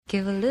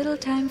Give a little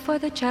time for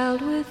the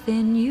child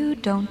within you.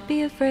 Don't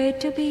be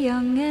afraid to be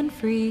young and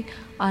free.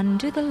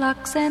 Undo the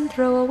locks and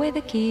throw away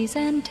the keys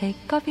and take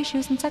off your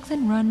shoes and socks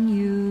and run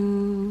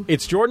you.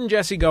 It's Jordan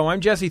Jesse Go.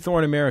 I'm Jesse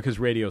Thorne, America's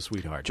radio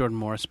sweetheart. Jordan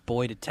Morris,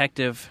 boy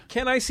detective.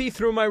 Can I see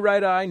through my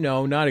right eye?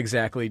 No, not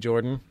exactly,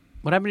 Jordan.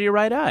 What happened to your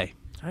right eye?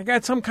 I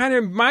got some kind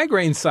of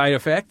migraine side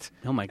effect.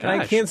 Oh my gosh.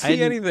 And I can't see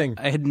anything.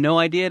 I had no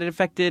idea it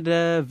affected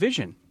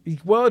vision.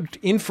 Well,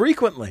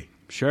 infrequently.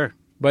 Sure.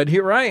 But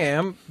here I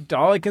am.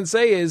 All I can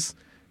say is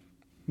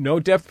no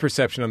depth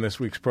perception on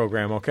this week's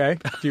program, okay?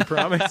 Do you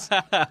promise?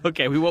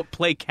 Okay, we won't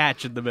play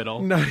catch in the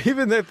middle. Not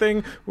even that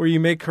thing where you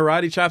make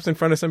karate chops in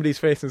front of somebody's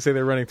face and say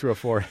they're running through a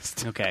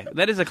forest. Okay,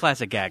 that is a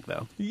classic gag,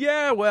 though.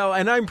 Yeah, well,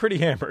 and I'm pretty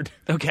hammered.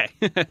 Okay.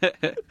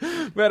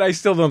 But I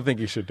still don't think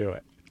you should do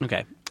it.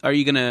 Okay. Are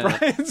you going to...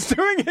 Brian's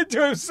doing it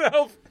to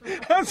himself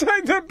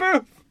outside the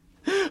booth.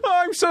 Oh,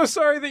 I'm so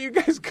sorry that you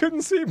guys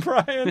couldn't see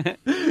Brian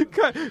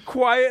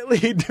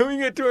quietly doing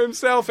it to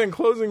himself and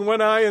closing one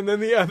eye and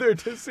then the other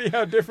to see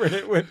how different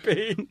it would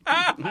be.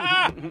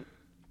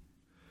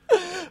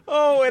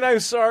 Oh, and I'm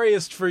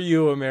sorriest for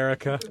you,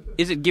 America.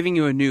 Is it giving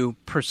you a new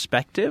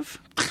perspective?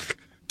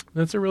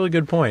 That's a really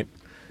good point.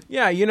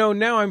 Yeah,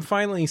 now I'm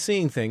finally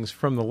seeing things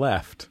from the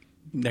left.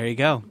 There you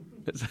go.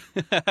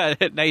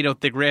 Now you don't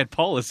think Rand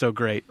Paul is so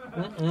great.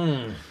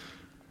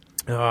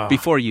 Oh.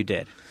 Before you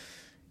did.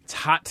 It's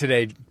hot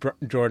today,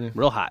 Jordan.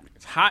 Real hot.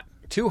 It's hot.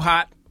 Too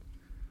hot.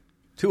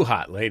 Too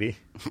hot, lady.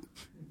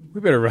 We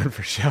better run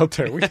for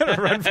shelter. We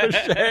gotta run for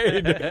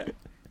shade.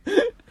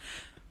 I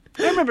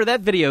remember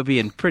that video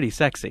being pretty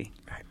sexy.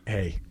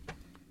 Hey,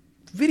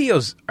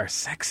 videos are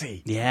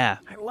sexy. Yeah.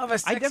 I love a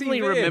sexy I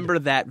definitely vid. remember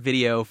that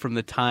video from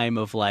the time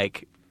of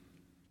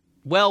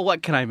well,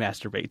 what can I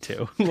masturbate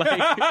to?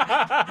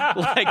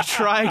 like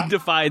trying to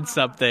find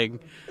something.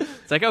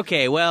 It's like,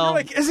 okay, well... You're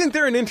like, isn't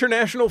there an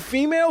international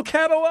female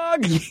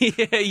catalog?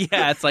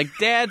 Yeah, it's like,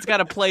 Dad's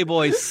got a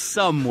Playboy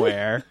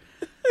somewhere.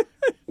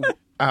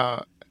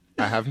 I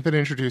haven't been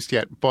introduced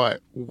yet,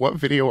 but what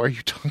video are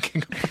you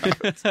talking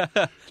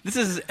about? This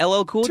is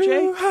LL Cool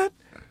J?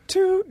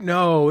 Too hot,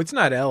 No, it's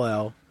not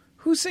LL.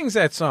 Who sings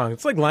that song?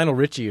 It's like Lionel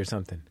Richie or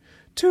something.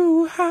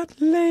 Too hot,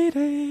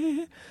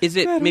 lady. Is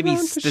it Better maybe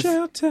run for does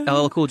shelter.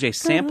 LL Cool J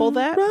sample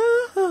that?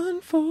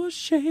 Run for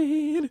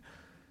shade.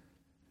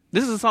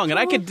 This is a song, and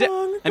I could...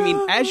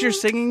 as you're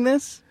singing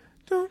this,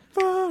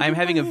 I'm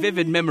having a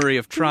vivid memory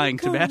of trying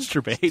to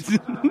masturbate.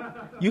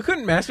 You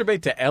couldn't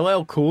masturbate to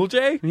LL Cool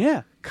J?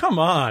 Yeah. Come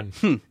on.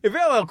 If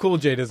LL Cool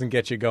J doesn't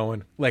get you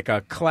going, like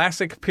a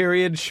classic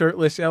period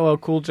shirtless LL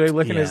Cool J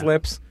licking his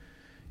lips,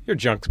 your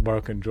junk's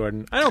broken,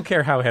 Jordan. I don't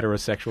care how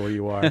heterosexual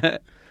you are.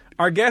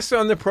 Our guest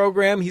on the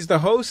program, he's the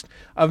host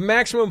of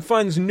Maximum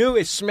Fun's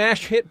newest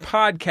smash hit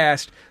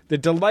podcast, the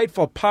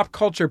delightful pop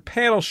culture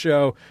panel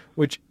show,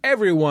 which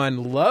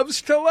everyone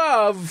loves to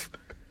love,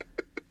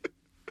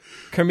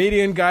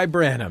 comedian Guy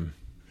Branum.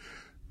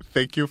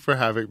 Thank you for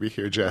having me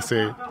here,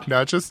 Jesse.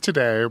 Not just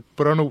today,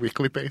 but on a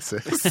weekly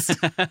basis.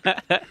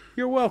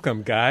 You're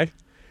welcome, Guy.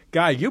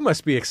 Guy, you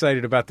must be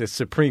excited about this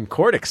Supreme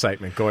Court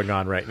excitement going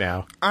on right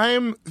now.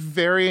 I'm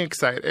very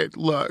excited.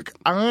 Look,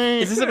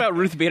 Is this about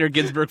Ruth Bader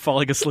Ginsburg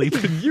falling asleep?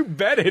 You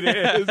bet it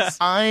is.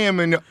 I am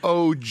an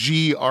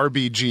OG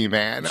RBG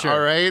man, Sure.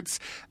 all right?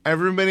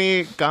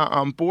 Everybody got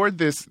on board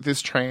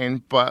this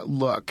train, but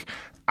look,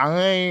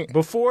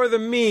 Before the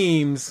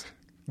memes,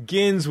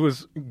 Branum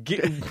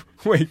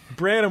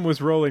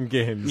was rolling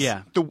Gins.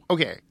 Yeah.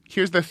 Okay,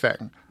 here's the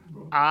thing.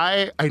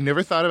 I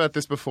never thought about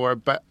this before,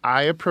 but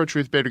I approach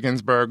Ruth Bader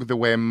Ginsburg the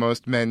way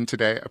most men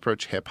today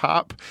approach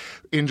hip-hop,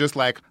 in just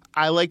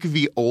I like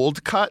the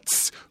old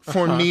cuts.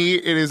 For me,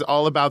 it is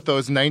all about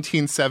those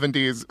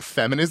 1970s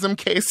feminism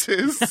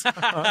cases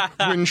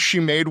when she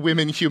made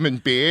women human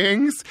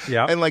beings.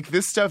 Yeah. And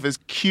this stuff is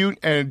cute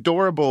and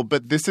adorable,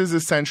 but this is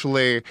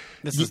essentially...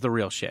 This is the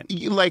real shit.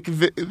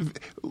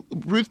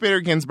 Ruth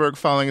Bader Ginsburg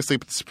falling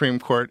asleep at the Supreme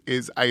Court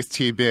is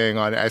Ice-T being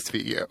on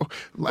SVU.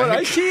 But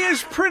Ice-T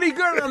is pretty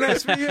good on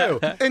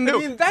SVU. And I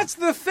mean, that's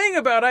the thing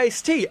about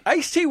Ice-T.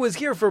 Ice-T was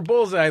here for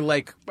Bullseye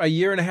a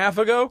year and a half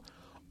ago.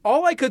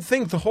 All I could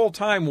think the whole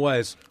time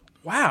was,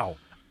 wow,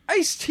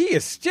 Ice-T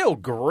is still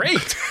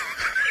great.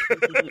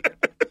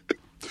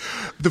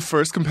 The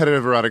first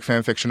competitive erotic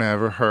fan fiction I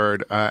ever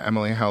heard,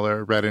 Emily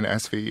Heller read in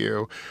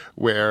SVU,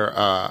 where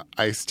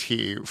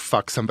Ice-T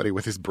fucked somebody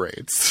with his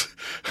braids.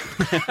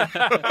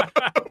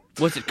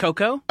 Was it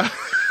Coco?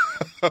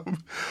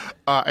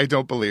 I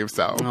don't believe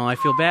so. Oh, I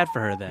feel bad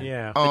for her then.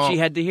 Yeah. But she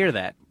had to hear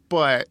that.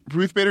 But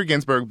Ruth Bader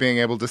Ginsburg being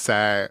able to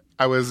say,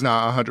 I was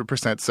not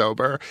 100%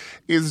 sober,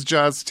 is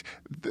just,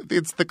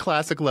 it's the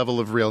classic level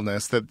of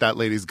realness that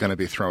lady's going to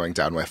be throwing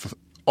down with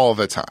all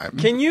the time.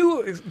 Can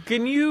you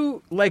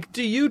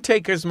do you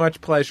take as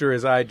much pleasure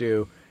as I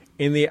do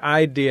in the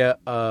idea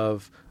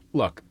of,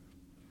 look,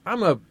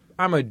 I'm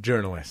a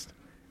journalist.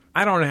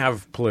 I don't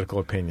have political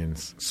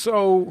opinions.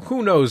 So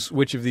who knows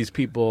which of these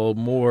people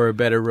more or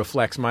better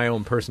reflects my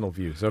own personal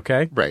views,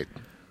 okay? Right.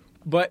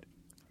 But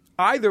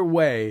either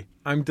way,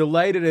 I'm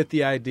delighted at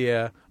the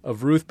idea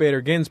of Ruth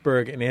Bader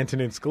Ginsburg and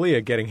Antonin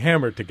Scalia getting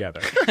hammered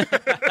together.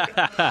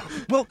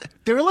 Well,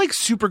 they're like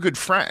super good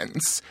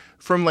friends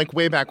from like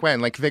way back when.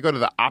 Like they go to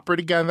the opera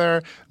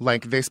together,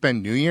 like they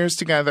spend New Year's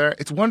together.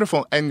 It's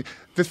wonderful. And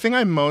the thing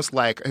I most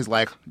like is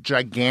like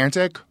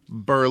gigantic,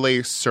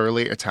 burly,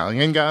 surly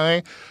Italian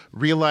guy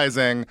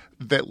realizing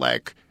that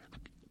like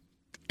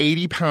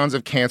 80 pounds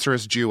of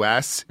cancerous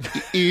Jewess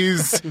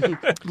is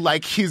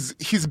like his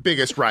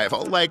biggest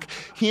rival. Like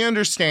he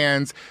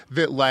understands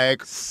that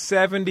like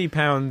 70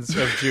 pounds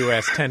of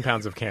Jewess, 10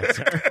 pounds of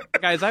cancer.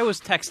 Guys, I was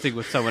texting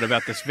with someone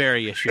about this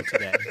very issue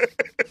today.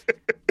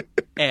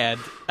 And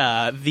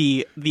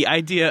the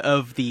idea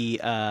of the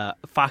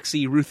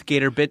foxy Ruth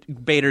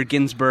Bader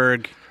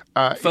Ginsburg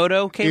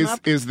photo came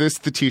up. Is this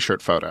the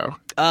T-shirt photo?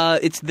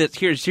 It's this.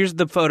 Here's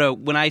the photo.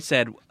 When I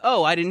said,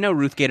 "Oh, I didn't know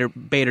Ruth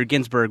Bader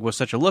Ginsburg was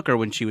such a looker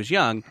when she was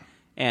young,"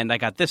 and I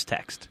got this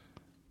text.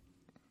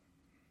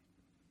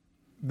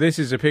 This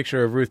is a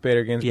picture of Ruth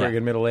Bader Ginsburg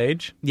in middle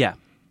age. Yeah.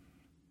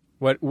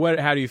 What?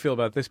 How do you feel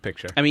about this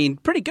picture? I mean,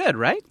 pretty good,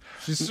 right?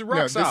 This is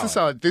No, this is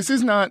solid. This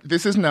is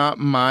not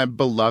my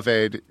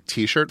beloved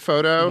T-shirt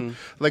photo. Mm-hmm.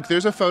 Like,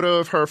 there's a photo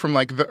of her from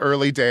like the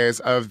early days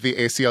of the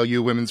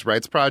ACLU Women's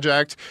Rights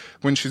Project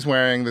when she's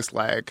wearing this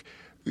like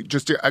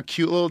just a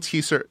cute little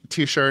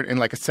T-shirt in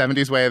like a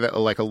 70s way that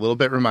like a little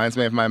bit reminds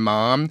me of my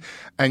mom.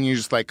 And you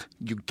just like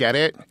you get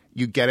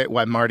it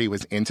why Marty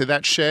was into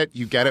that shit.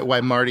 You get it why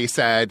Marty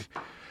said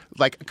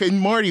and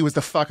Marty was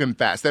the fucking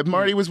best. That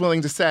Marty was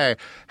willing to say,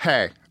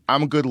 "Hey,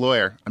 I'm a good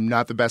lawyer. I'm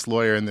not the best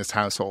lawyer in this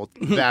household.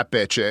 That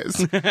bitch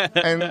is."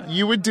 And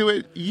you would do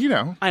it, you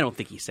know. I don't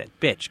think he said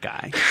bitch,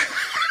 Guy.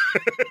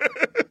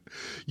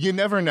 You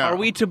never know. Are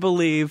we to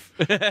believe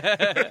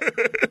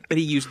that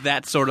he used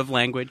that sort of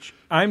language?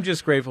 I'm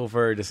just grateful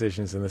for her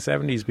decisions in the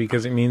 70s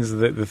because it means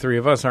that the three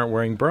of us aren't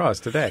wearing bras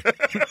today.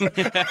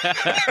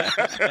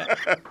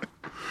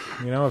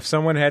 You know, if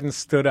someone hadn't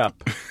stood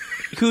up.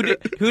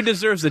 Who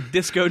deserves a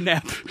disco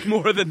nap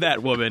more than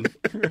that woman?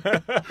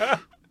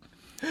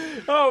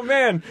 Oh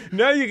man!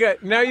 Now you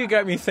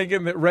got me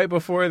thinking that right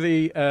before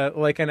the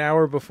like an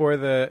hour before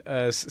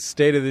the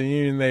State of the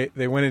Union,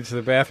 they went into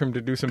the bathroom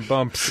to do some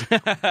bumps.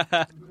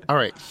 All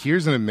right,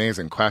 here's an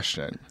amazing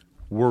question: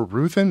 were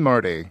Ruth and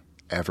Marty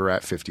ever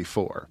at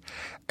 54?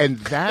 And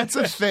that's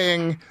a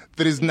thing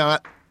that is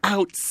not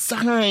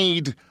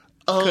outside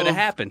of could have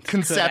happened.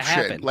 Conception. Could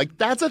have happened. Like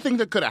that's a thing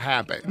that could have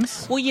happened.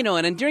 Well, you know,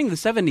 and during the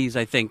 70s,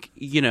 I think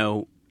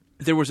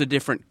there was a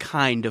different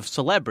kind of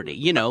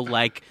celebrity.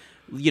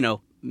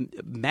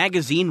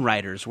 Magazine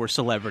writers were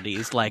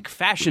celebrities, like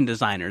fashion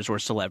designers were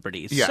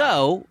celebrities. Yeah.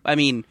 So, I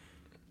mean,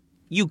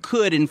 you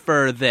could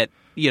infer that,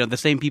 the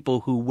same people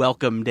who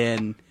welcomed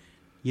in,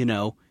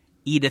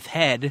 Edith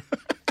Head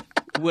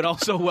would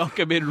also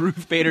welcome in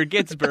Ruth Bader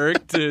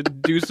Ginsburg to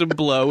do some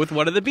blow with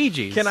one of the Bee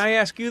Gees. Can I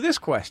ask you this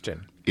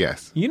question?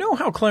 Yes. You know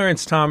how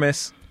Clarence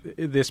Thomas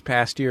this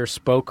past year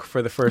spoke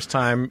for the first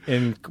time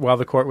while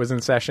the court was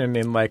in session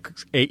in like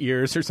 8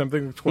 years or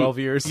something, 12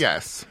 years?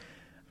 Yes.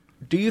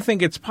 Do you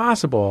think it's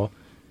possible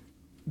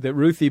that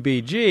Ruthie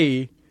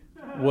B.G.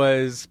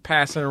 was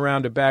passing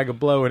around a bag of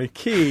blow and a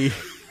key?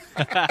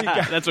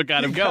 That's what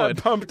got him going.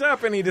 Got pumped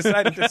up and he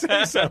decided to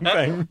say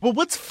something. Well,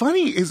 what's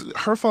funny is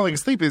her falling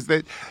asleep is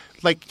that,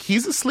 like,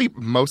 he's asleep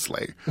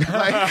mostly.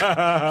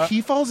 Like,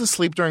 he falls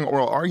asleep during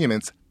oral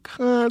arguments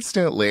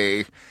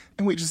constantly,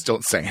 and we just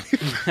don't say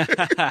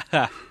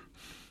anything.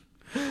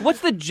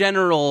 What's the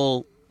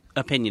general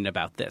opinion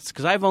about this?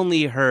 Because I've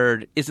only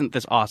heard, "Isn't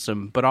this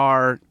awesome?" But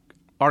are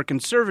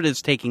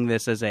conservatives taking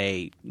this as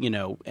a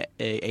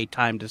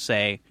time to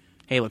say,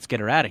 "Hey, let's get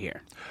her out of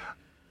here"?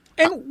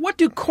 And what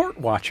do court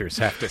watchers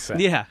have to say?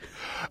 Yeah.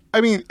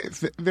 I mean,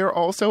 they're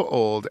also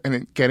old,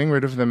 and getting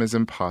rid of them is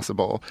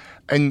impossible.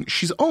 And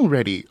she's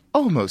already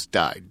almost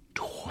died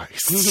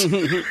twice.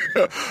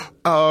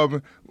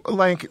 But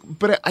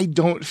I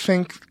don't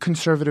think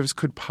conservatives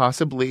could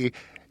possibly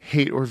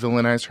hate or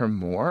villainize her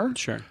more.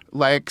 Sure.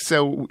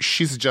 So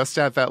she's just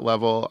at that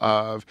level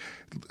of,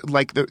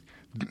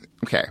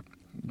 okay.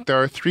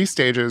 There are 3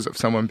 stages of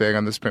someone being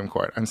on the Supreme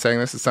Court. I'm saying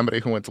this as somebody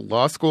who went to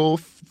law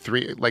school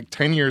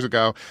 10 years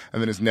ago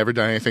and then has never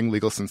done anything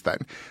legal since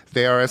then.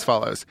 They are as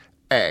follows.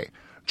 A,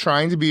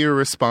 trying to be a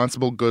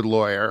responsible, good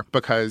lawyer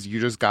because you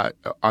just got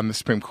on the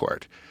Supreme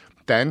Court.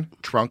 Then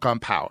drunk on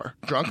power.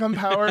 Drunk on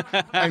power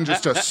and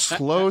just a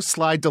slow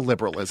slide to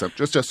liberalism.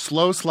 Just a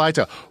slow slide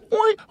to,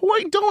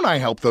 why don't I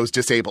help those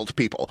disabled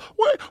people?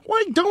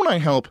 Why don't I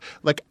help?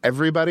 Like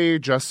everybody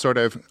just sort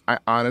of, I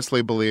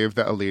honestly believe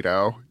that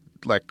Alito,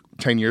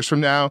 10 years from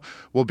now,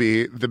 will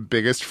be the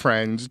biggest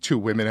friend to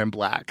women and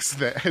blacks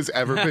that has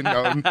ever been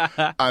known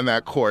on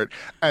that court.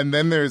 And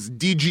then there's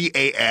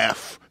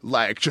DGAF,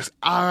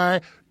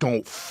 I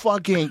don't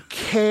fucking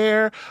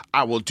care.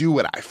 I will do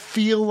what I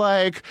feel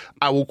like.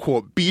 I will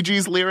quote Bee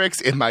Gees lyrics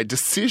in my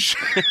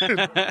decision.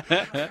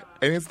 And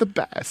it's the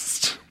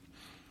best.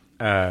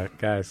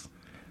 Guys,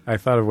 I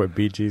thought of what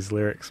Bee Gees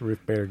lyrics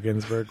Ruth Bader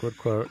Ginsburg would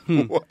quote.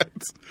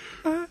 What?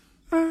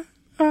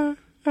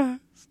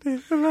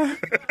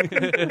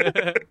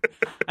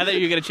 I thought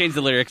you were going to change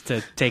the lyrics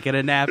to taking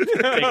a nap,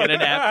 taking a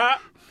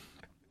nap.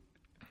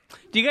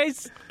 Do you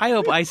guys, I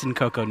hope Ice and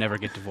Coco never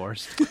get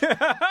divorced.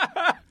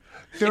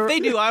 If they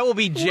do, I will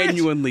be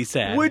genuinely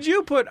sad. Would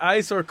you put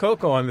Ice or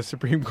Coco on the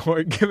Supreme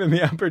Court given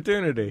the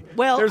opportunity?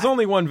 Well, there's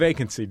only one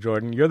vacancy,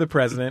 Jordan. You're the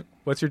president.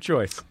 What's your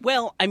choice?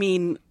 Well, I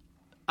mean,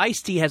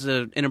 Ice-T has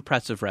an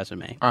impressive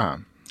resume.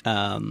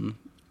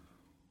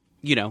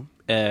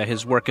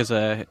 His work as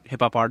a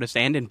hip-hop artist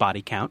and in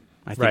Body Count.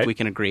 I think we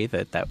can agree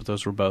that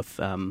those were both,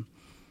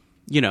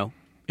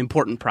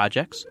 important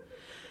projects.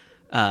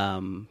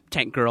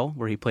 Tank Girl,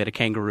 where he played a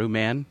kangaroo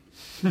man.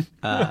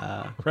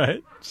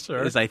 Right,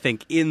 sure. Is, I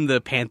think, in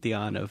the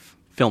pantheon of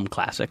film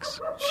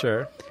classics.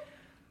 Sure.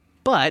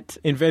 But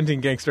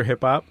Inventing Gangster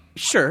Hip-Hop?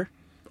 Sure.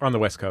 On the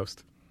West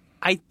Coast.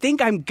 I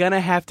think I'm going to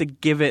have to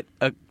give it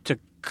to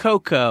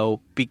Coco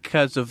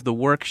because of the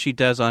work she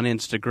does on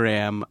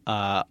Instagram,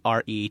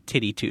 R.E.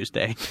 Titty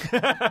Tuesday.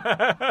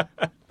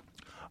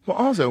 Well,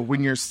 also,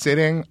 when you're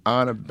sitting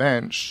on a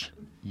bench,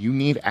 you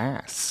need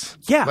ass.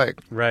 Yeah.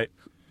 Right.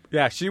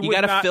 Yeah, you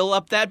got to fill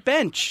up that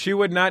bench. She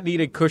would not need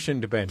a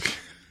cushioned bench.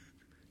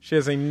 She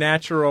has a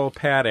natural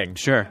padding.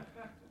 Sure.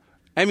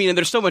 I mean, and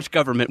there's so much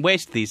government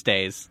waste these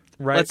days.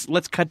 Right.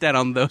 Let's cut down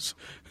on those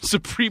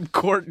Supreme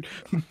Court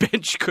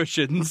bench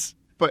cushions.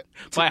 But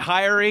by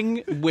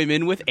hiring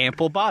women with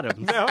ample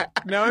bottoms.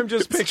 Now I'm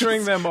just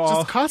picturing them all.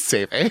 Just cost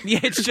saving.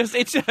 Yeah,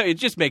 it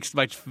just makes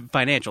much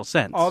financial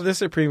sense. All the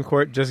Supreme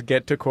Court just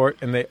get to court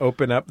and they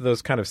open up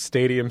those kind of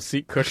stadium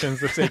seat cushions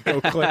that say "Go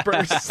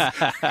Clippers."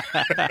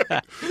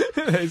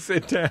 They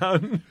sit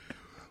down.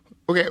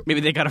 Okay,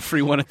 maybe they got a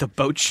free one at the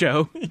boat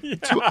show.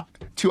 Yeah.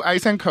 To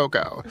Ice and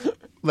Coco,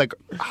 like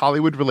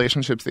Hollywood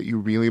relationships that you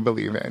really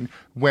believe in.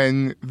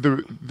 When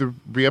the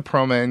Rhea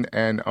Perlman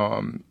and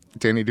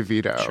Danny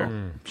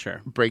DeVito,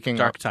 sure, breaking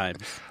dark up, times.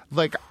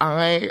 Like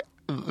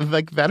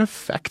that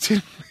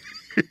affected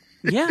me.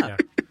 Yeah.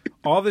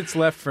 All that's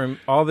left from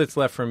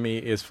me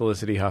is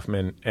Felicity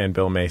Huffman and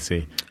Bill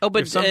Macy. Oh,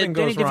 but Danny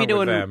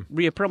DeVito and them,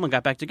 Rhea Perlman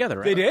got back together,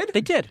 right? They did?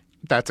 They did.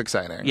 That's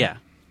exciting. Yeah.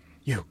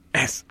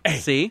 USA.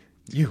 See?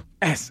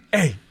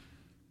 USA.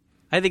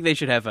 I think they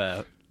should have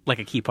a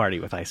key party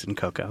with Ice and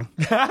Coco.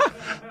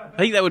 I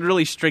think that would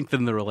really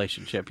strengthen the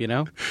relationship, you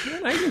know?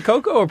 Ice and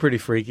Coco are pretty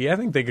freaky. I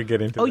think they could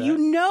get into that. Oh, you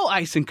know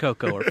Ice and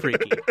Coco are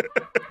freaky.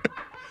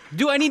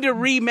 Do I need to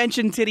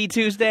re-mention Titty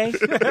Tuesday?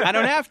 I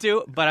don't have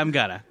to, but I'm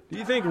gonna. Do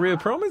you think Rhea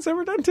Perlman's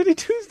ever done Titty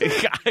Tuesday?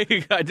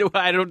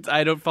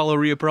 I don't follow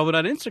Rhea Perlman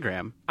on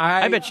Instagram.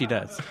 I bet she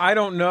does. I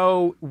don't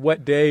know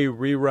what day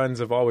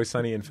reruns of Always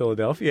Sunny in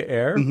Philadelphia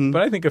air,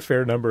 but I think a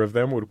fair number of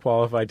them would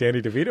qualify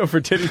Danny DeVito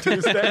for Titty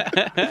Tuesday.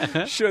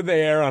 Should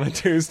they air on a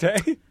Tuesday?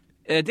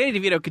 Danny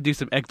DeVito could do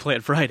some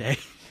Eggplant Friday.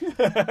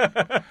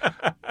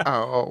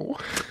 Oh.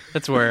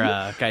 That's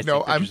where guys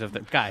take pictures of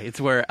their...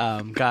 It's where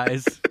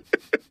guys...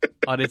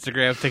 on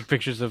Instagram, take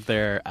pictures of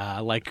their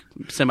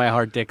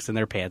semi-hard dicks in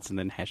their pants and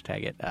then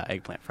hashtag it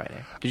Eggplant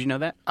Friday. Did you know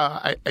that?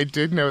 I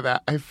did know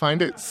that. I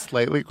find it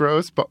slightly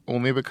gross, but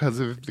only because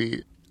of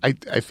the... I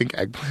think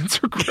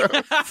eggplants are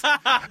gross.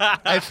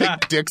 I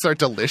think dicks are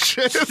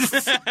delicious.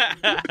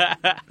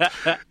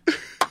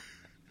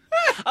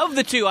 Of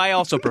the two, I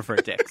also prefer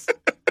dicks.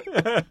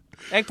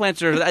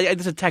 Eggplants are...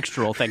 It's a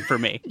textural thing for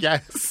me.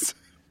 Yes.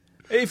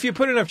 If you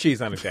put enough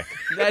cheese on a dick.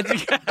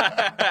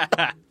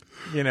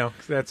 You know,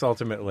 that's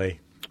ultimately...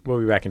 We'll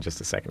be back in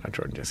just a second on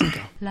Jordan Jesse Go.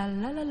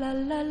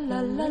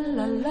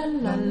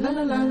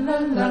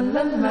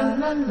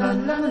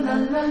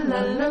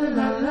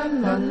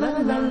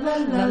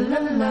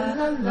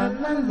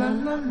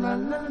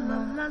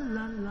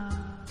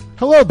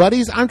 Hello,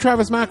 buddies. I'm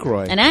Travis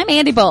McElroy. And I'm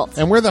Andy Bolt.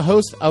 And we're the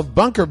host of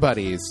Bunker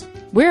Buddies.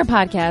 We're a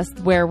podcast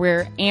where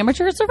we're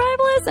amateur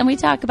survivalists and we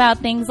talk about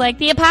things like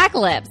the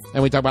apocalypse.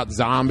 And we talk about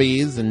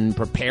zombies and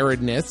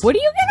preparedness. What are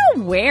you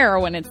going to wear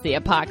when it's the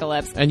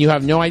apocalypse? And you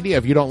have no idea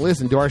if you don't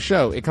listen to our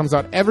show. It comes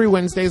out every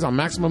Wednesdays on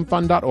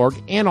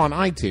MaximumFun.org and on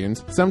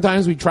iTunes.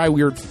 Sometimes we try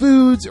weird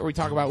foods, or we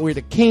talk about where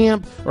to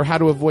camp, or how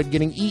to avoid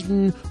getting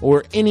eaten,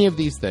 or any of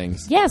these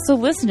things. Yeah, so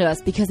listen to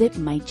us because it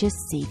might just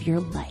save your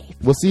life.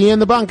 We'll see you in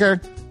the bunker.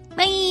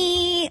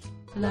 Bye!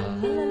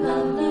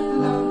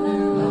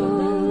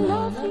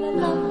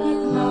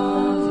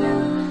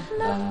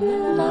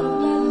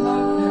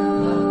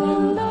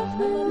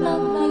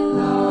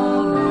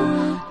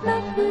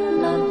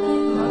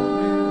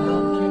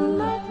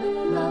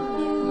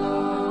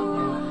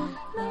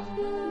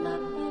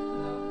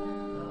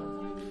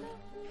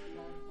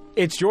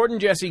 It's Jordan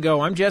Jesse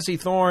Go. I'm Jesse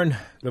Thorne,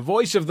 the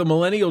voice of the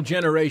millennial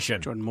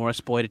generation. Jordan Morris,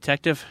 boy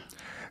detective.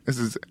 This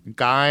is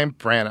Guy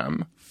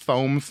Branum,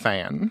 foam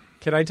fan.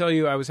 Can I tell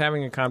you, I was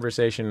having a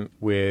conversation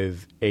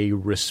with a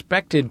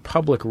respected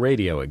public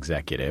radio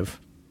executive.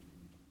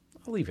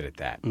 I'll leave it at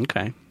that.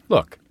 Okay.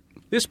 Look,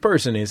 this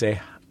person is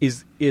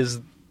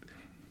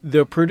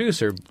the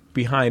producer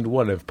behind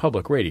one of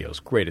public radio's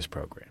greatest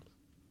programs.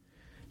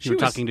 You were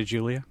talking to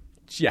Julia?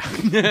 Yeah.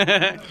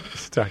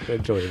 Talking to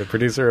Julia, the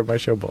producer of my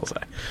show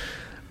Bullseye.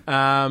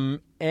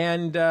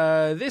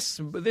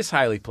 This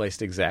highly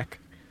placed exec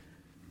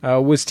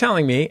was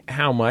telling me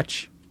how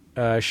much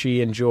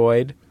she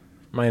enjoyed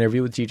my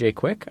interview with DJ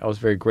Quick. I was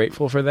very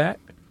grateful for that.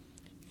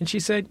 And she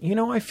said,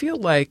 I feel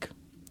like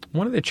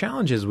one of the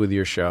challenges with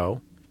your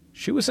show,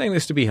 she was saying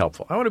this to be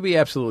helpful. I want to be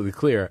absolutely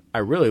clear. I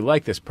really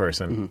like this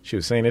person. Mm-hmm. She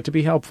was saying it to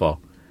be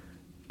helpful.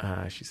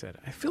 She said,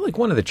 I feel like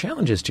one of the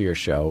challenges to your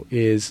show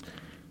is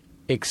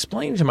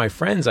explaining to my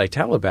friends I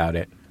tell about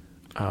it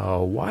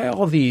why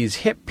all these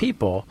hip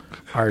people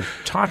are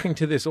talking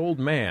to this old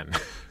man.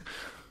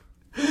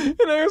 And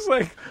I was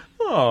like,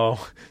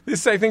 oh,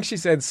 this, I think she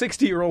said,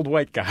 60-year-old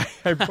white guy,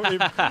 I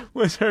believe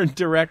was her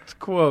direct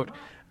quote.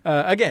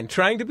 Again,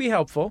 trying to be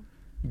helpful.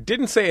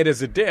 Didn't say it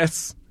as a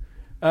diss.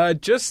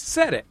 Just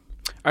said it.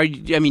 Do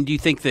you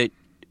think that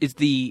is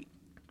the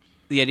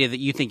idea that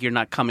you think you're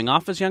not coming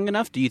off as young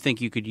enough? Do you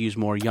think you could use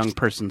more young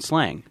person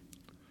slang?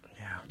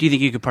 Yeah. Do you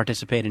think you could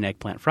participate in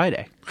Eggplant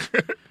Friday?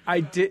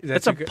 I did.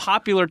 That's a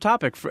popular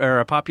topic or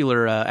a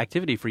popular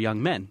activity for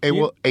young men. It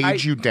will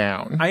age you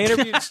down.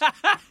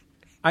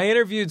 I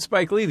interviewed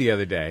Spike Lee the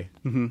other day.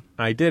 Mm-hmm.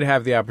 I did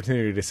have the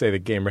opportunity to say the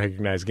game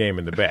recognized game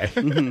in the Bay.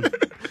 Mm-hmm.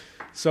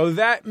 So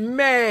that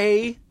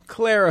may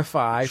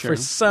clarify for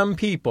some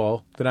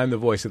people that I'm the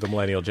voice of the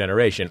millennial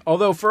generation.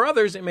 Although for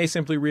others, it may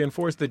simply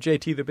reinforce that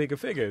JT the Bigger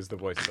Figure is the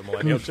voice of the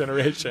millennial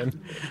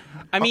generation.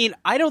 I mean,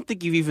 I don't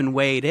think you've even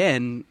weighed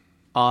in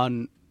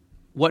on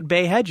what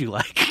Bay had you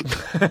like.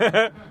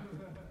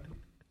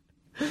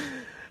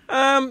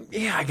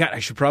 I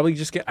should probably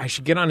get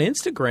on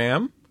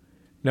Instagram.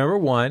 Number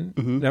 1.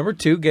 Mm-hmm. Number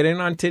 2, get in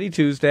on Titty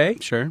Tuesday.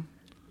 Sure.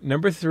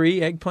 Number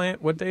 3,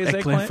 Eggplant. What day is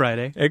Eggplant? Eggplant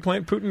Friday.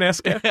 Eggplant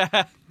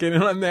Puttanesca. Get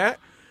in on that.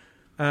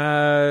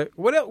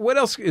 What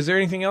else? Is there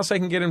anything else I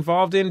can get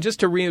involved in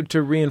just to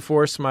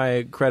reinforce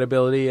my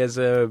credibility as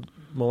a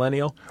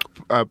millennial?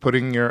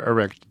 Putting your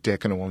erect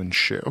dick in a woman's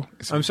shoe.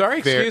 I'm sorry?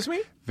 Excuse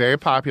me? Very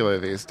popular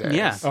these days.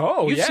 Yeah.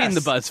 Oh, You've seen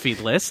the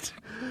BuzzFeed list.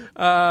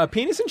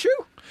 Penis and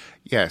shoe?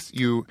 Yes,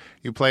 you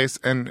place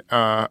an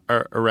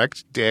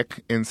erect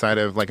dick inside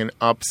of like an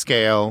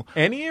upscale.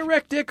 Any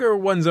erect dick or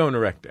one's own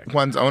erect dick?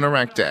 One's own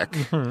erect dick.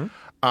 Mm-hmm.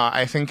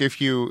 I think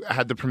if you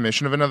had the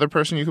permission of another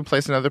person, you could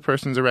place another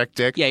person's erect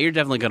dick. Yeah, you're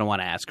definitely going to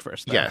want to ask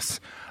first, though. Yes.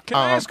 Can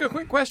I ask a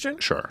quick question?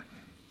 Sure.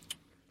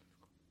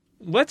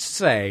 Let's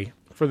say,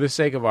 for the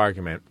sake of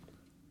argument,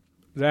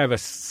 that I have a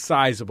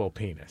sizable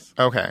penis.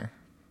 Okay.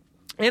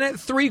 And at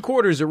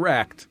 3/4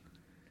 erect,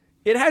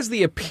 it has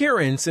the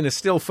appearance in a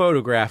still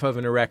photograph of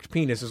an erect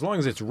penis as long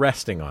as it's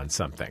resting on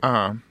something.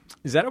 Uh-huh.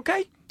 Is that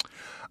okay?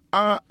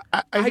 I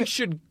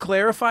should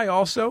clarify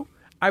also,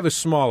 I have a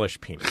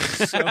smallish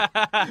penis. So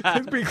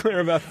let's be clear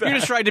about that. You're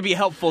just trying to be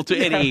helpful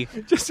to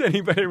just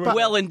anybody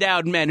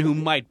well-endowed men who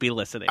might be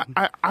listening.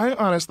 I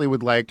honestly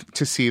would like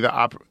to see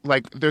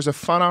there's a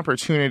fun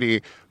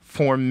opportunity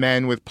for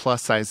men with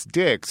plus-size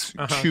dicks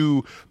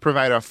to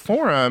provide a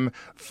forum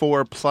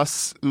for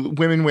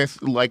women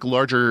with like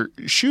larger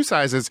shoe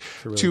sizes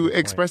to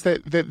express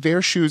that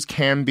their shoes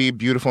can be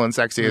beautiful and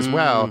sexy as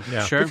well.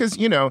 Yeah. Sure. Because,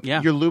 your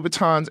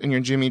Louboutins and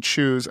your Jimmy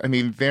Choos, I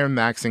mean, they're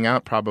maxing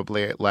out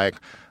probably at like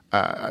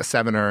a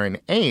 7 or an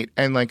 8.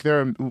 And like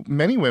there are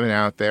many women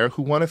out there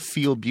who want to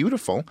feel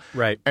beautiful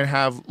right. and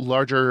have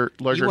larger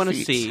you want to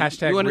feet. see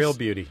Hashtag real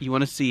beauty. You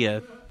want to see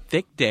a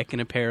thick dick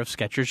and a pair of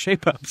Skechers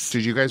shape-ups.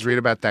 Did you guys read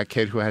about that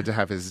kid who had to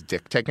have his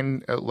dick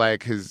taken,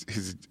 like his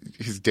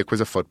dick was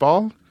a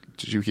football?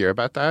 Did you hear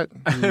about that?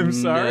 I'm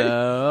sorry?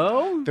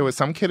 No. There was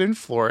some kid in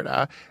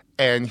Florida,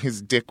 and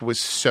his dick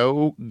was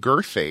so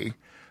girthy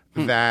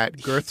that...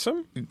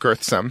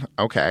 Girthsome,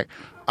 okay.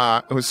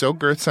 It was so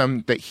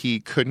girthsome that he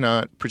could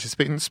not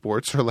participate in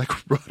sports or like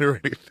run or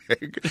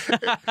anything.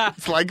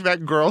 It's like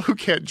that girl who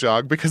can't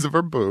jog because of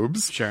her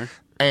boobs. Sure.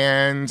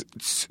 And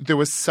there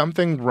was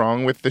something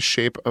wrong with the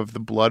shape of the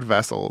blood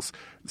vessels.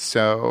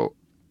 So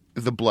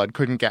the blood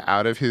couldn't get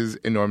out of his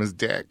enormous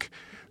dick.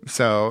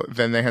 So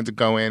then they had to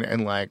go in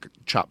and like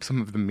chop some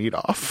of the meat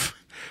off.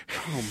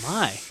 Oh,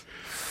 my.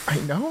 I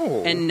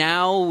know. And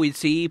now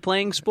is he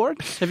playing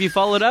sports? Have you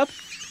followed up?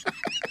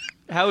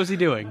 How is he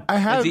doing?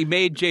 Has he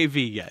made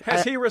JV yet?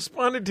 Has he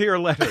responded to your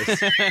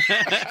letters?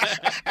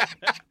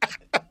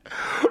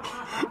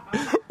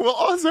 Well,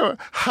 also,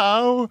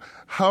 how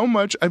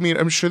much, I mean,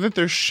 I'm sure that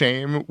there's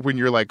shame when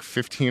you're like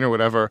 15 or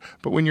whatever,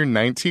 but when you're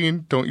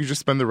 19, don't you just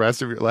spend the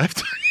rest of your life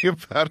talking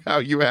about how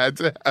you had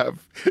to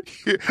have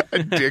a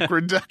dick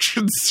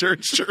reduction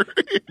surgery?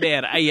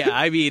 Man,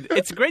 I mean,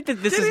 it's great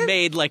that this has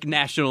made like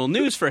national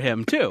news for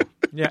him, too.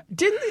 Yeah.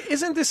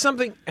 Isn't this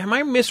something, am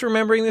I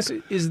misremembering this?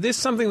 Is this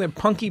something that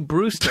Punky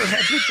Brewster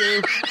had to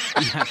do?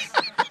 Yes.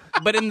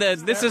 But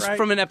this is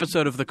from an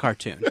episode of the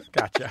cartoon.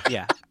 Gotcha.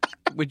 Yeah.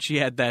 When she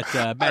had that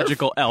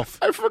magical elf.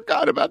 I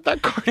forgot about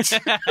that cartoon.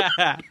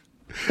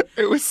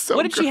 It was so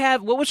What did she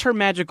have? What was her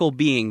magical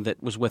being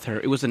that was with her?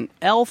 It was an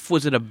elf?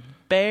 Was it a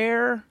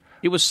bear?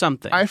 It was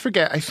something. I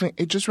forget. I think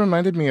it just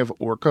reminded me of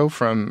Orko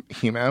from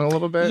He-Man a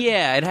little bit.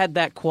 Yeah, it had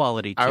that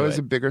quality to it. I was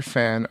a bigger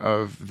fan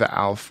of the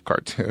Alf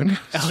cartoon.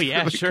 Oh,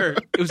 yeah, sure.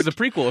 It was the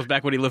prequel. It was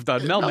back when he lived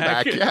on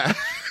Melmac. Yeah.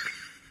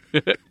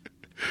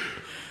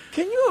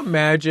 Can you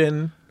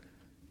imagine?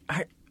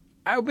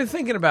 I've been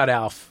thinking about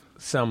Alf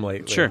some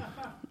lately. Sure.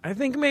 I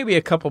think maybe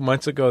a couple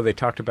months ago they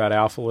talked about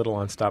Alf a little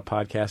on Stop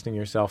Podcasting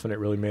Yourself, and it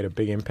really made a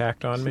big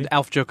impact on me.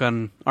 Alf joke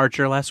on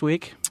Archer last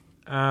week.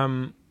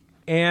 And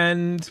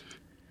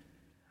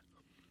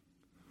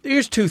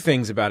here's two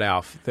things about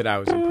Alf that I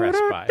was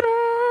impressed by.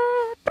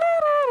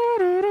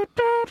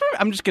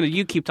 I'm just going to...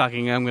 You keep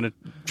talking. I'm going to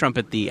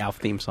trumpet the Alf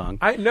theme song.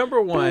 Number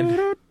one,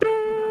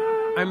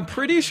 I'm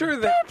pretty sure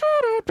that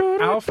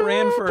Alf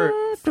ran for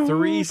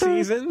 3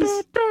 seasons,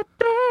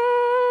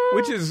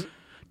 which is...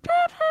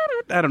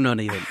 I don't know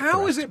anything.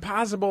 How is it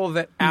possible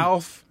that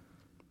Alf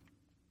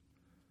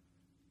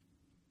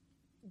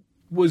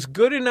was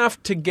good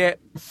enough to get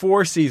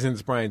 4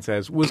 seasons, Brian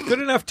says, was good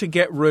enough to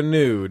get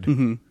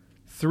renewed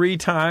 3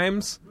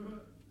 times,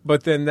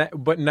 but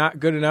not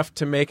good enough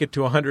to make it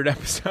to 100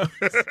 episodes?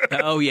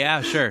 Oh,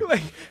 yeah, sure.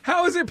 Like,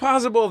 how is it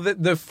possible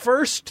that the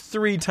first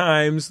 3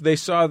 times they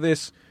saw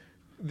this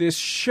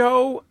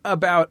show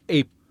about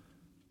a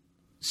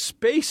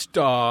space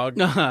dog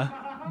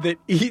that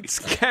eats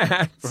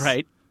cats,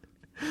 right?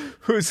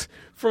 Who's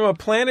from a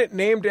planet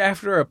named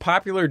after a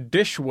popular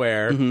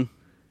dishware.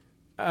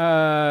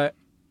 3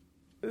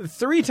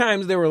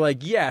 times they were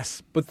like,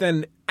 yes, but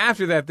then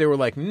after that they were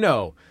like,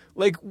 no.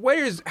 Like,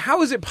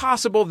 how is it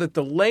possible that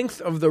the length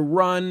of the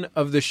run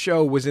of the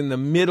show was in the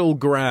middle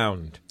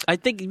ground? I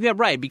think, yeah,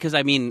 right, because,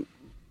 I mean,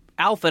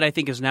 Alfred, I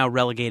think, is now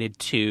relegated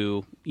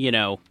to,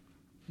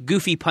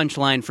 goofy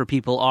punchline for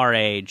people our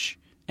age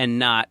and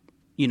not,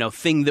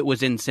 thing that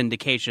was in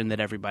syndication that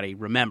everybody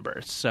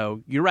remembers.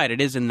 So you're right, it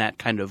is in that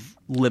kind of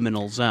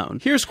liminal zone.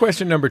 Here's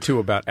question number 2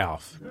 about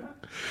Alf.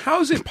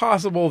 How is it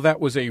possible that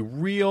was a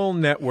real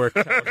network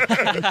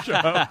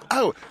show?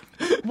 Oh,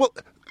 well,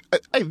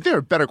 there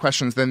are better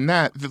questions than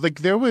that.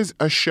 Like, there was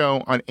a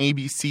show on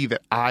ABC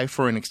that I,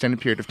 for an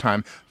extended period of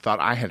time, thought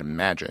I had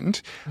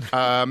imagined,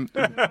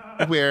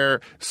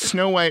 where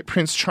Snow White,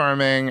 Prince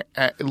Charming,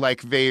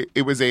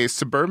 it was a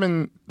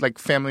suburban,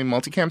 family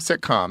multicam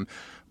sitcom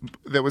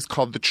that was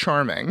called The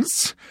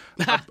Charmings,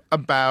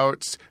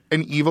 about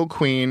an evil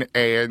queen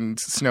and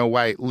Snow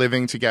White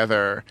living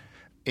together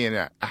in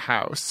a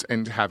house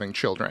and having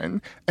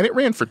children. And it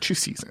ran for 2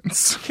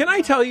 seasons. Can I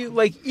tell you,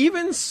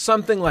 even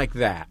something like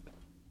that,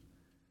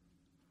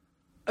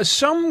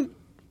 some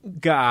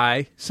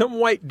guy, some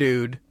white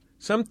dude,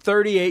 some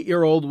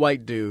 38-year-old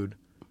white dude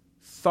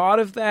thought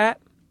of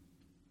that,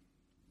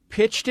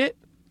 pitched it,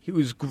 he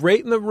was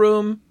great in the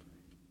room,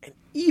 and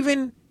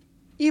even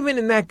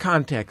in that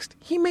context,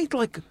 he made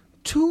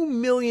 $2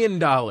 million.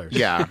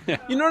 Yeah.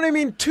 You know what I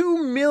mean?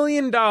 $2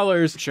 million.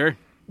 Sure.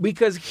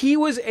 Because he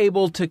was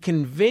able to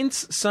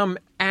convince some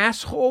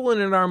asshole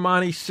in an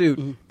Armani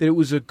suit that it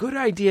was a good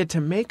idea to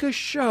make a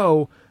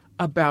show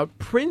about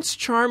Prince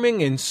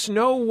Charming and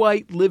Snow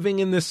White living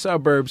in the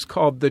suburbs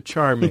called The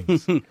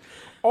Charmings.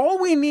 All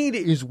we need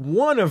is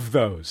one of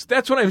those.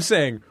 That's what I'm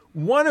saying.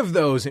 One of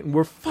those, and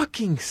we're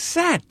fucking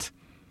set.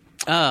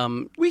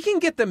 We can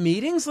get the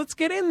meetings. Let's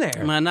get in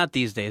there. Not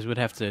these days. We'd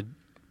have to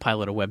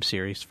pilot a web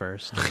series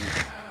first and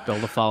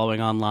build a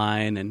following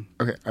online. And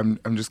Okay, I'm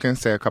just going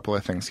to say a couple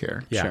of things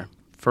here. Yeah. Sure.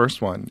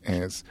 First one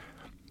is,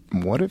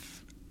 what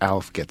if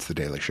Alf gets the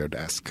Daily Show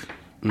desk?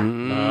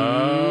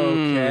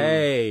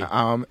 Okay.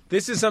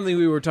 This is something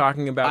we were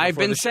talking about. I've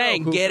before been the show.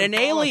 saying, Who get an could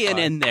alien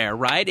qualify? in there,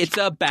 right? It's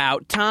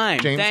about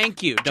time.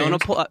 Thank you.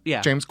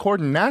 James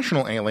Corden,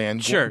 national alien.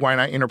 Sure. Why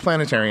not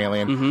interplanetary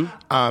alien?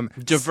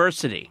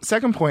 Diversity.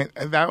 Second point,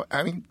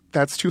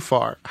 that's too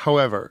far.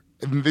 However,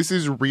 this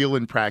is real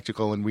and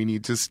practical, and we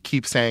need to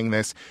keep saying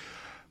this.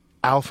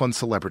 Alf on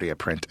Celebrity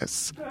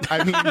Apprentice.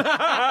 I mean,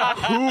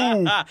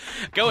 who?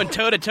 Going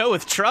toe-to-toe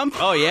with Trump?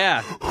 Oh,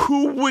 yeah.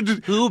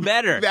 Who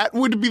better? That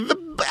would be the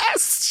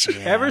best.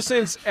 Yeah.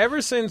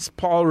 Ever since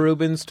Paul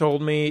Rubens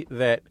told me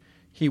that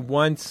he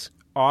once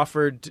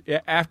offered,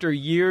 after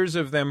years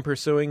of them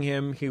pursuing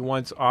him, he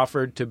once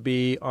offered to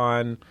be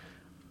on,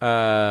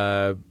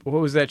 what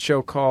was that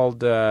show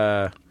called?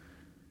 Where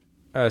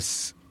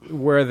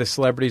the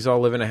celebrities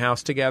all live in a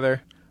house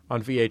together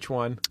on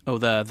VH1. Oh,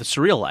 the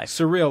Surreal Life.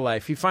 Surreal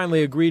Life. He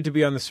finally agreed to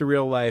be on the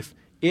Surreal Life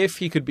if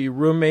he could be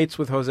roommates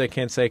with Jose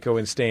Canseco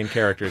and stay in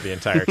character the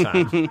entire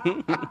time.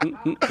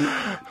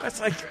 That's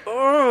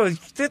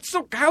that's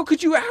so. How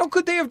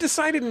could they have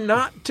decided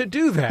not to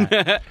do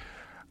that?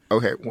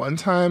 Okay, one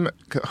time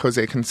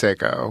Jose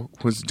Canseco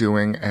was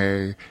doing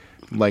a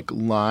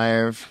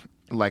live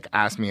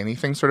Ask Me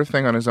Anything sort of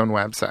thing on his own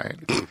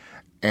website.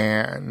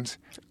 And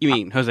You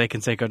mean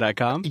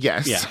JoseCanseco.com?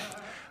 yes. Yeah.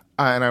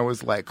 And I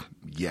was like,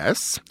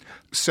 yes.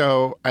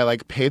 So I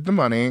paid the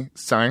money,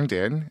 signed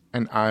in,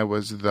 and I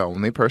was the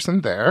only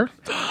person there.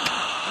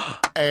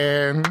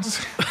 And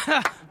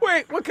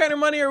Wait, what kind of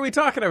money are we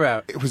talking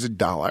about? it was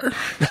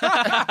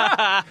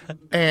 $1.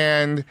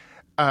 And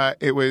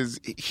it was,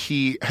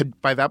 he had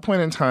by that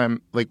point in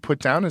time put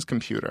down his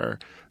computer,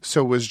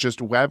 so was just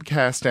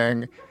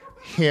webcasting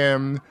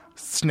him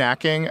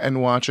snacking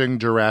and watching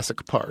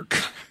Jurassic Park.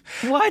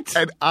 What?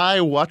 And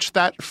I watched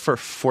that for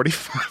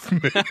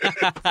 45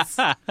 minutes.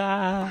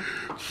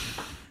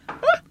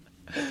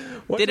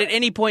 Did at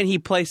any point he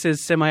place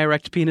his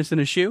semi-erect penis in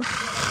a shoe?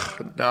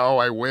 No,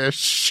 I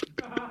wish.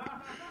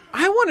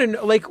 want to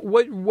know, like,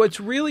 what's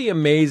really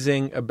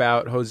amazing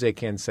about Jose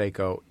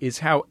Canseco is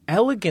how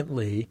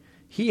elegantly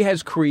he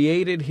has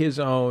created his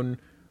own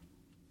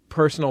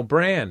personal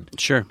brand.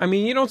 Sure. I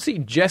mean, you don't see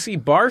Jesse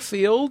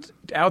Barfield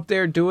out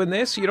there doing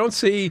this. You don't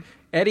see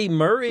Eddie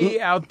Murray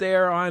out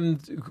there on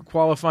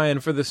qualifying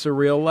for the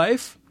surreal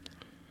life.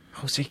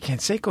 Jose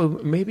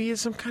Canseco maybe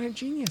is some kind of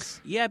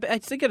genius. Yeah, but I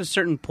think at a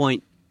certain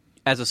point,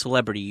 as a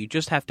celebrity, you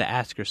just have to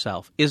ask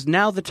yourself, is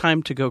now the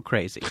time to go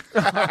crazy?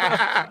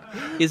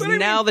 Is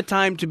now the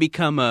time to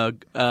become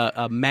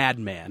a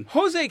madman?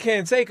 Jose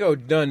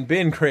Canseco done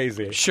been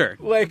crazy. Sure.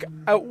 Like,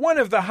 one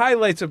of the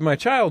highlights of my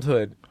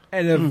childhood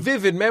and a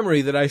vivid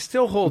memory that I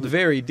still hold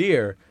very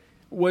dear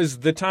was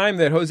the time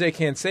that Jose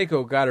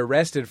Canseco got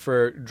arrested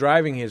for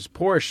driving his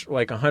Porsche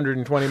like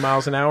 120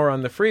 miles an hour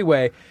on the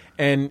freeway.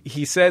 And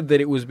he said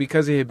that it was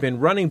because he had been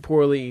running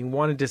poorly and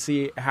wanted to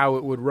see how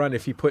it would run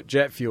if he put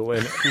jet fuel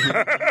in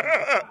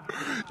it.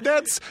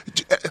 That's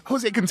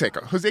Jose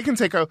Canseco. Jose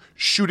Canseco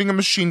shooting a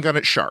machine gun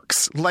at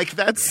sharks. Like,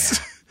 that's...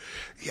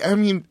 I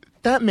mean,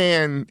 that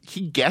man,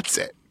 he gets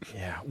it.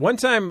 Yeah. One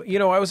time,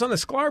 I was on the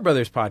Sklar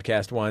Brothers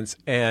podcast once,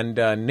 and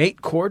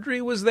Nate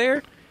Cordry was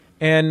there.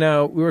 And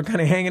we were kind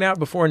of hanging out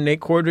before Nate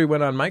Cordry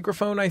went on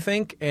microphone, I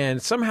think.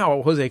 And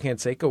somehow Jose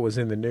Canseco was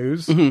in the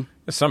news. Mm-hmm.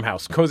 Somehow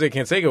Jose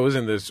Canseco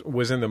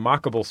was in the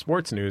mockable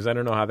sports news. I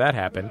don't know how that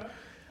happened.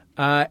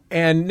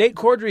 And Nate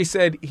Cordry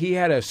said he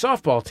had a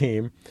softball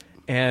team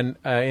and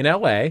in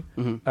L.A.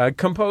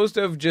 Composed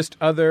of just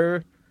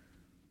other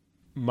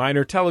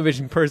minor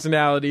television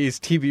personalities,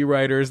 TV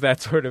writers,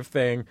 that sort of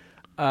thing.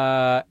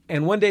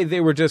 And one day they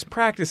were just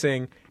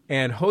practicing,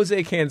 and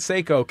Jose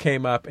Canseco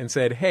came up and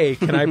said, "Hey,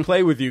 can I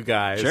play with you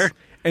guys?" Sure.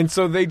 And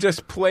so they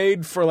just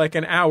played for like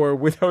an hour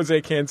with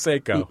Jose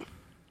Canseco.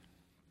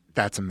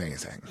 That's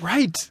amazing.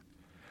 Right.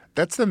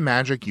 That's the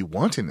magic you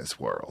want in this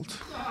world.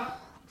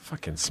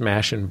 Fucking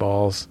smashing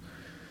balls.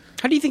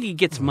 How do you think he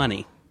gets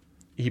money?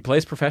 He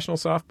plays professional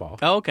softball.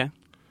 Oh, okay.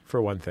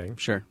 For one thing.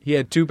 Sure. He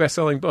had 2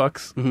 best-selling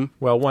books. Mm-hmm.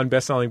 Well, 1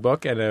 best-selling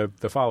book and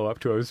the follow-up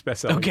to his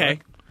best-selling book.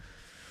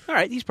 All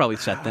right, he's probably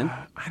set then.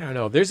 I don't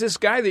know. There's this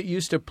guy that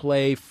used to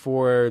play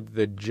for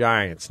the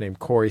Giants named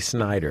Corey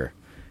Snyder.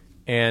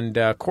 And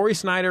Corey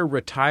Snyder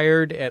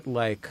retired at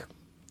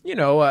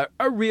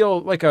a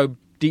real, like a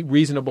deep,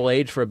 reasonable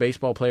age for a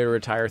baseball player to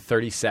retire,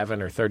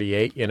 37 or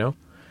 38,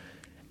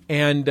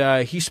 And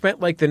he spent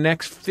like the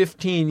next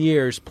 15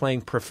 years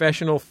playing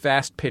professional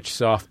fast-pitch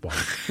softball.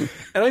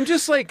 And I'm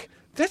just like,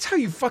 that's how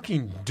you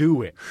fucking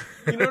do it.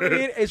 You know what I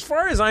mean? As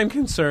far as I'm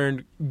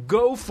concerned,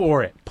 go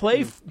for it.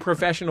 Play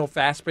professional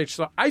fast-pitch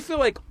softball. I feel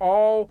like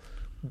all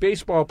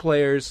baseball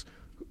players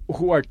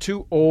who are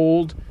too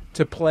old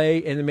to play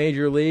in the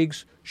major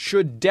leagues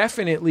should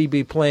definitely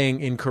be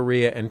playing in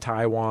Korea and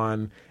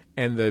Taiwan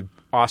and the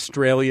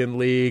Australian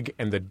League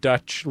and the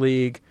Dutch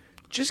League.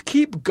 Just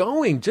keep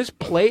going. Just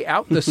play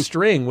out the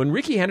string. When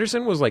Ricky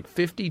Henderson was like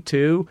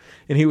 52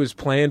 and he was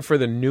playing for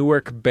the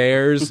Newark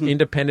Bears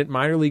independent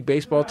minor league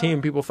baseball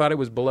team, people thought it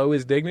was below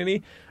his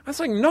dignity. I was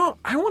like, no,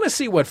 I want to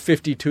see what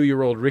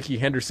 52-year-old Ricky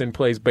Henderson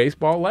plays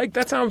baseball like.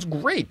 That sounds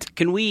great.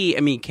 Can we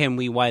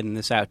widen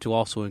this out to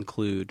also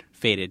include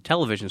faded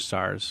television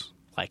stars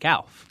like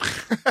Alf?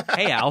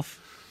 Hey,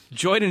 Alf,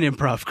 join an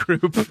improv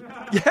group.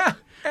 Yeah,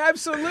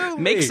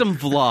 absolutely. Make some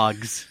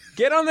vlogs.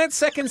 Get on that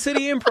Second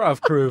City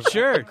Improv crew.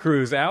 Sure,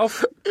 cruise,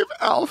 Alf. If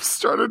Alf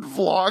started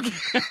vlogging,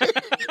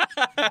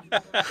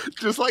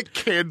 just like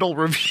candle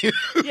review.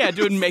 Yeah,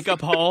 doing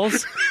makeup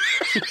hauls.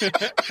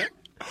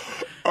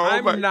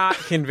 I'm not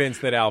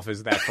convinced that Alf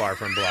is that far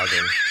from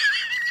blogging.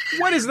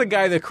 What is the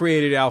guy that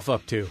created Alf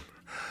up to?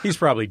 He's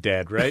probably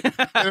dead, right?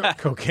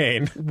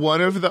 Cocaine.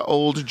 One of the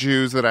old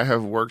Jews that I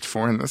have worked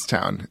for in this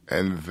town,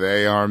 and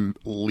they are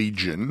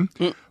legion.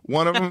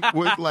 One of them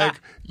was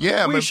like,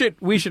 "Yeah, we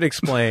should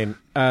explain.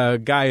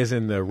 Guy is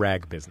in the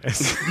rag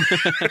business.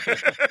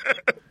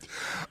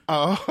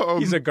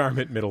 He's a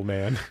garment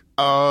middleman."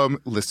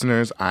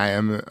 Listeners, I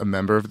am a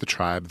member of the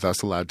tribe,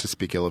 thus allowed to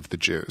speak ill of the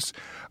Jews.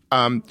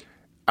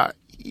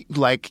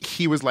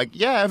 He was like,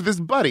 "Yeah, I have this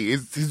buddy.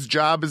 His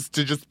job is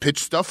to just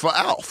pitch stuff for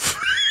Alf."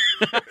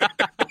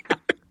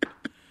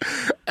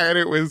 And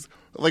it was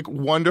like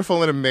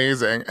wonderful and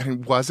amazing.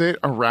 And was it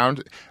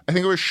around? I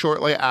think it was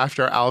shortly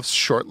after Alf's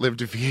short-lived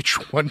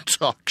VH1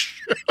 talk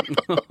show.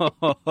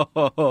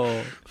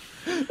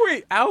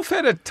 Wait, Alf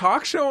had a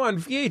talk show on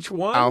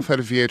VH1? Alf had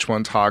a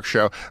VH1 talk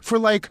show. For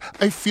I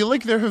feel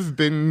like there have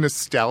been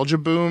nostalgia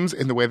booms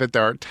in the way that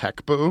there are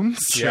tech booms.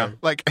 Yeah.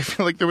 Like, I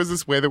feel like there was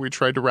this way that we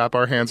tried to wrap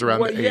our hands around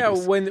the 80s.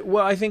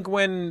 Yeah, I think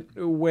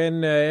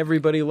when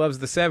Everybody Loves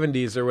the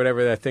 70s or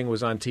whatever that thing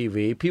was on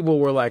TV, people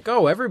were like,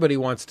 oh, everybody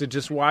wants to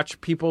just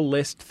watch people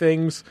list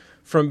things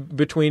from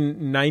between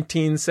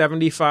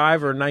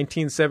 1975 or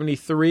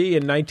 1973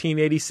 and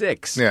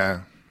 1986.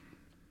 Yeah.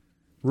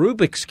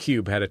 Rubik's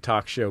Cube had a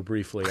talk show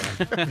briefly on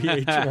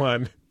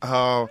VH1.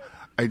 Oh,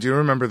 I do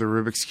remember the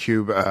Rubik's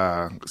Cube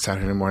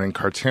Saturday morning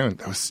cartoon.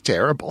 That was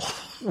terrible.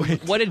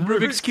 Wait, what did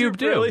Rubik's Cube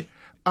do? Really?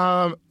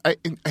 I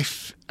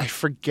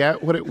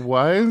forget what it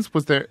was.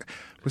 Was there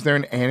Was there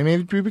an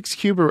animated Rubik's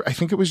Cube, or I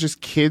think it was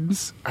just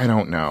kids? I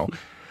don't know.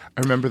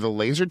 I remember the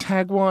laser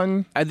tag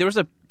one. There was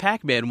a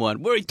Pac-Man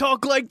one where he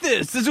talked like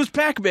this. This was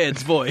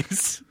Pac-Man's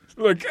voice.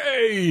 Look,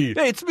 hey,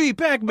 It's me,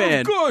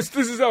 Pac-Man. of course,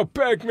 this is how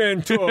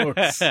Pac-Man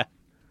talks.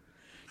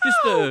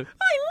 I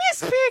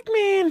miss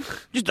Pac-Man.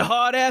 Just a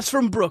hard ass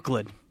from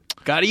Brooklyn.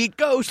 Gotta eat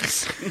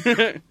ghosts.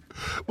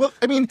 Well,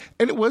 I mean,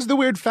 and it was the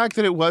weird fact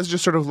that it was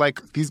just sort of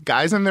like these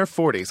guys in their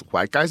 40s,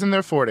 white guys in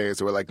their 40s,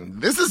 who were like,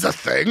 this is a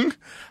thing.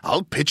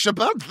 I'll pitch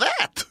about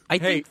that. I Hey,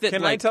 think that,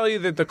 can I tell you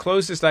that the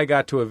closest I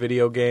got to a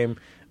video game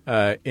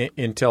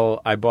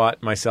until I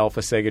bought myself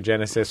a Sega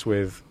Genesis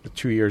with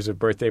 2 years of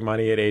birthday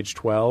money at age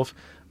 12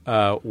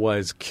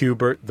 was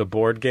Q*bert, the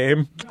board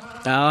game.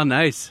 Oh,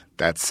 nice.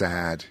 That's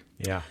sad.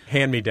 Yeah,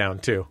 hand me down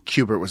too.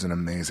 Q*bert was an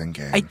amazing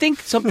game. I think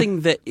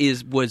something that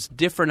was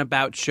different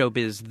about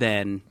showbiz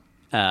then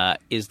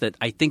is that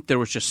I think there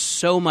was just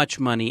so much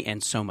money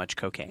and so much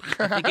cocaine.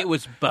 I think it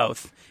was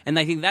both. And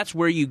I think that's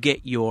where you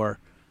get the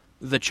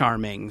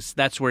Charmings.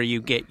 That's where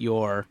you get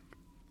your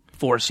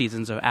 4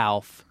 seasons of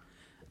Alf.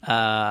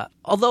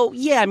 Although,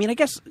 yeah, I mean, I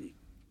guess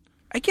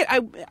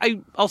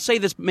I'll say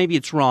this, maybe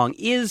it's wrong.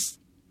 Is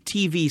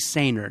TV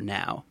saner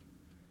now?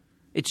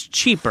 It's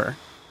cheaper.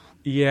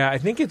 Yeah, I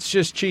think it's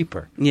just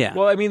cheaper. Yeah.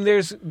 Well, I mean,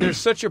 there's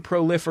such a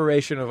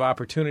proliferation of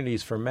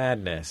opportunities for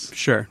madness.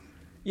 Sure.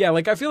 Yeah,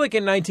 like I feel like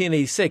in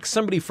 1986,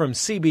 somebody from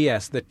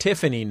CBS, the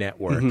Tiffany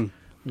Network,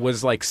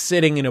 was like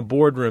sitting in a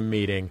boardroom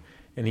meeting,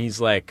 and he's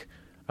like,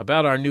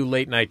 about our new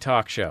late night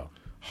talk show.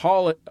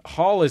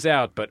 Hall is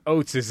out, but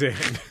Oates is in.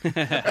 You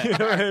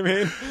know what I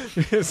mean?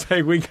 It's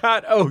like, we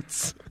got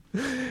Oates.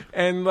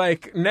 And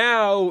like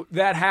now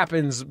that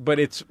happens, but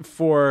it's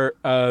for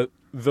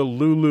the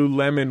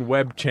Lululemon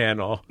web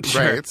channel.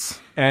 Right.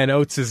 And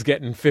Oates is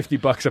getting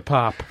 $50 a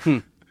pop.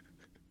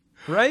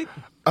 Right?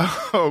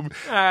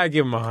 I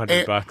give him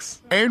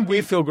 $100. And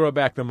If he'll grow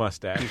back the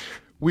mustache.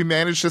 we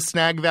managed to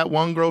snag that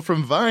one girl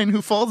from Vine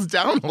who falls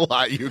down a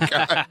lot, you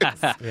guys.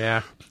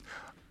 Yeah.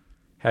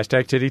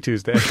 Hashtag Titty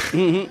Tuesday.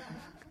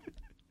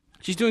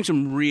 She's doing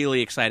some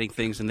really exciting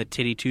things in the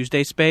Titty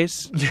Tuesday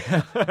space.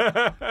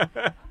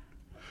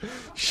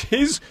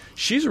 She's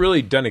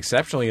really done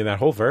exceptionally in that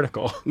whole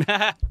vertical.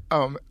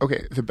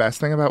 Okay, the best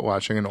thing about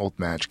watching an old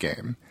match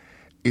game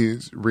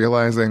is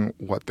realizing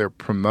what they're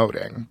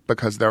promoting,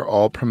 because they're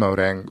all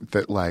promoting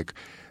that, like,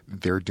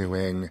 they're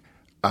doing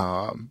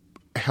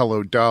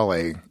Hello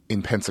Dolly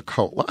in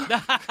Pensacola.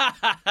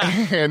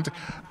 And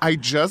I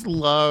just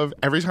love,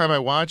 every time I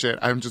watch it,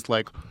 I'm just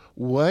like,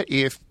 what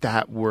if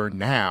that were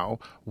now?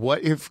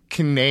 What if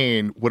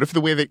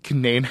the way that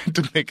Kinane had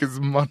to make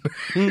his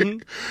money,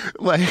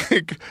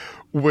 like,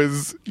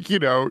 was,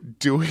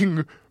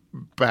 doing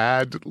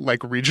bad,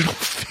 like, regional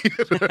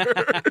theater,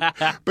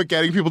 but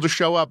getting people to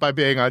show up by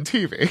being on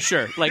TV.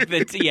 Sure. Like,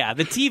 the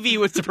TV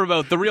was to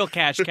promote the real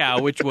cash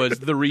cow, which was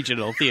the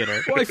regional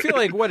theater. Well, I feel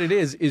like what it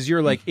is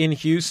you're like in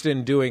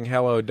Houston doing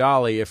Hello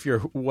Dolly if you're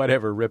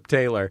whatever, Rip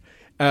Taylor,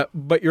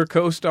 but your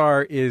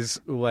co-star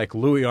is like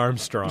Louis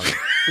Armstrong.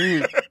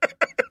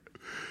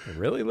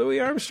 Really, Louis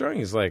Armstrong?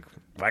 He's like,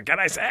 what can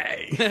I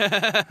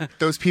say?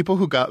 Those people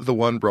who got the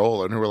one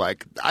role and who were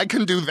like, I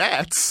can do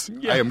that.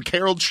 Yeah. I am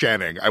Carol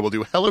Channing. I will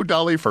do Hello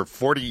Dolly for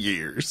 40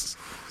 years.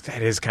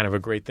 That is kind of a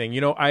great thing.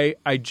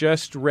 I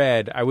just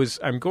read,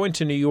 I'm going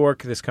to New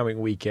York this coming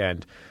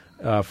weekend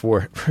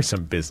for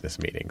some business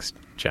meetings,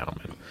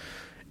 gentlemen.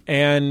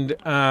 And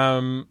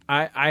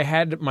I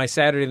had my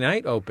Saturday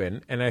night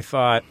open, and I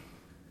thought,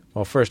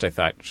 well, first I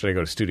thought, should I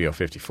go to Studio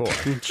 54?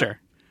 Sure.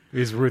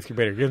 Is Ruth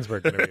Bader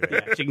Ginsburg going to be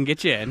there? Yeah, she can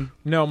get you in.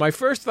 No, my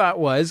first thought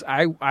was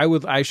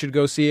I should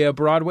go see a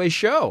Broadway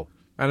show.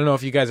 I don't know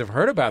if you guys have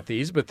heard about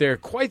these, but they're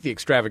quite the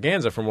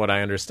extravaganza from what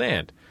I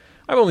understand.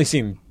 I've only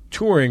seen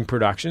touring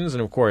productions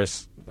and, of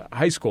course,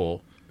 high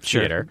school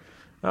theater,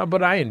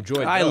 but I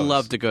enjoyed those. I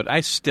love to go.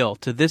 I still,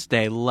 to this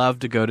day, love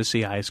to go to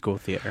see high school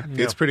theater.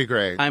 It's pretty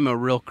great. I'm a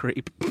real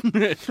creep.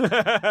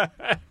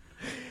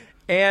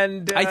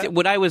 And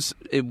when I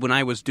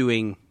was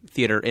doing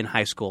theater in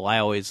high school, I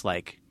always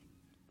like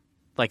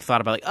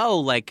thought about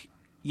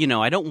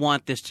I don't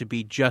want this to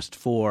be just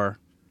for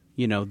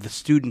the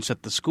students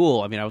at the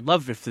school. I mean, I would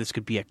love if this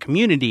could be a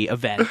community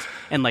event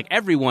and like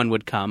everyone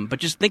would come. But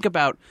just think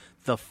about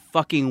the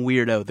fucking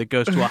weirdo that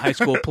goes to a high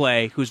school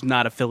play who's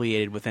not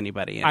affiliated with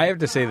anybody. I have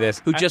to say this: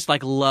 who just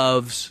like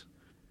loves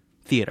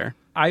theater.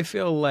 I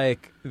feel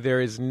like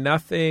there is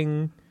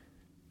nothing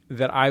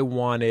that I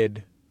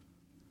wanted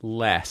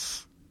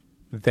less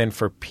than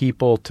for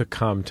people to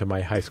come to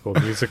my high school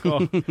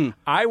musical.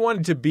 I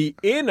wanted to be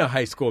in a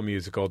high school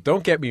musical.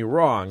 Don't get me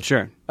wrong.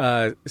 Sure.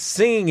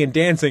 Singing and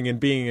dancing and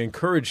being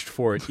encouraged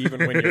for it,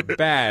 even when you're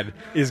bad,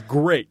 is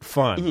great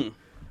fun.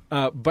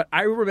 But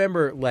I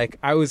remember, like,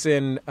 I was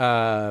in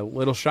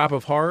Little Shop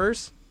of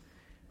Horrors,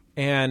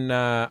 and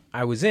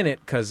I was in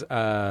it because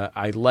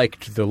I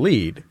liked the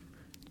lead,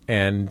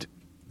 and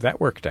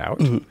that worked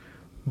out.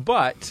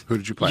 But Who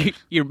did you play?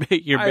 You're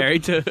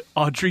married to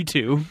Audrey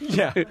too.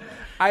 yeah,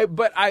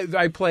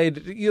 I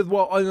played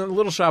well in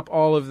Little Shop.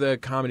 All of the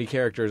comedy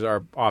characters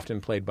are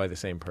often played by the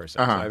same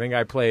person. So I think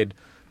I played,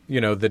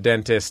 the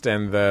dentist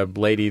and the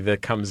lady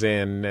that comes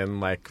in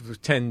and like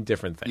 10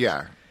 different things.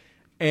 Yeah.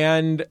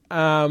 And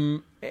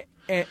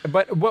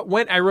but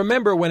when I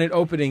remember when it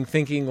opening,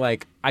 thinking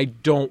like, I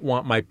don't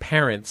want my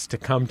parents to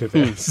come to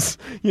this.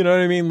 You know what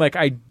I mean? Like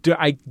I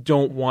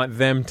don't want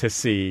them to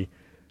see,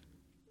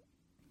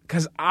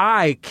 because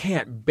I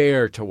can't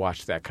bear to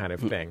watch that kind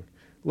of thing.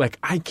 Like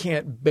I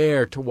can't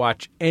bear to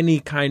watch any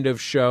kind of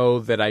show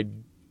that I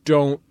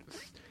don't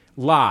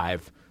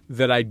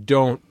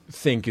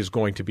think is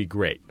going to be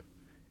great,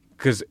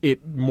 because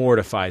it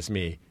mortifies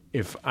me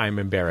if I'm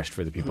embarrassed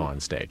for the people on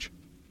stage.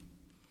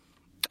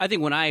 I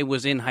think when I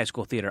was in high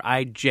school theater,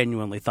 I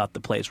genuinely thought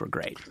the plays were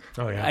great.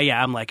 Oh, yeah.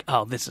 Yeah, I'm like,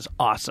 oh, this is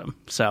awesome.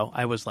 So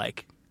I was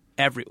like,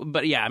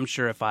 but yeah, I'm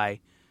sure if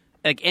I,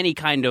 like any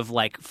kind of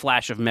like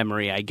flash of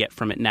memory I get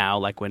from it now,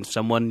 like when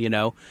someone,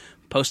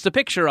 posts a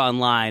picture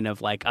online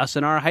of like us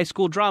in our high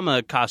school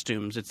drama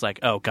costumes, it's like,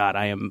 oh God,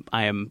 I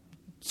am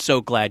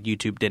so glad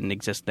YouTube didn't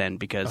exist then,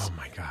 because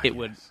it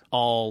would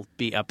all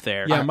be up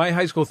there. Yeah, my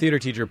high school theater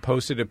teacher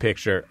posted a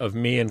picture of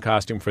me in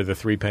costume for the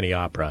Three Penny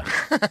Opera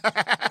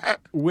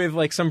with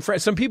like some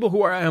people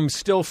who I'm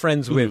still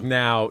friends with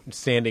now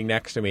standing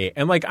next to me.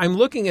 And like I'm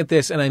looking at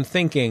this and I'm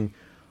thinking,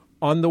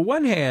 on the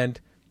one hand,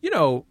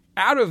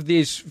 out of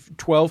these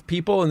 12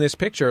 people in this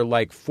picture,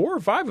 like 4 or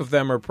 5 of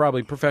them are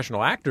probably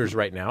professional actors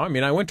right now. I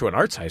mean, I went to an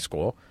arts high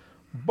school.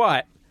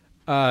 But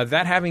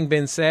that having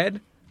been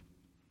said,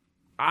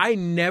 I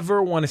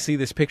never want to see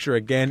this picture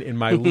again in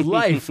my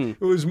life. It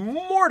was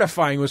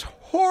mortifying. It was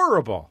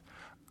horrible.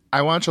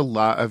 I watch a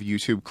lot of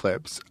YouTube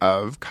clips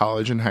of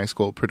college and high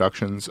school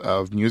productions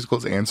of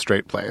musicals and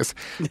straight plays.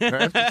 And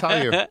I have to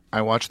tell you,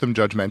 I watch them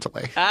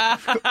judgmentally.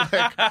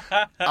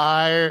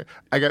 I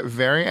get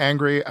very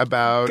angry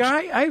about...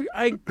 Guy,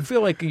 I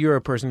feel like you're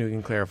a person who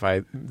can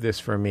clarify this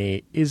for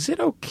me. Is it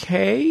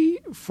okay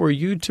for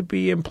you to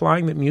be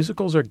implying that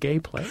musicals are gay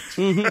plays?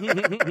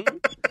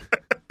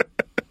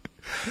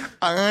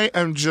 I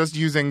am just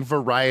using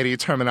variety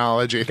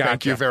terminology. Gotcha.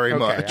 Thank you very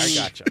much.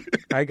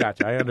 I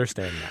gotcha. I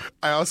understand that.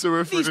 I also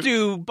refer These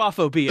do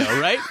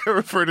Boffobio, right? I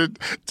refer to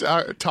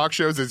talk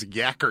shows as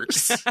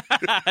yackers.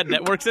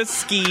 Networks as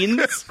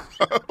skeins.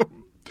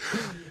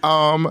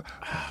 But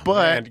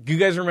Man, do you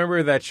guys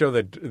remember that show,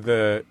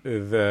 the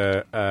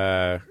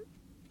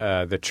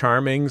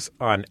Charmings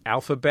on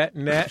Alphabet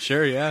Net?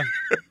 Sure, yeah.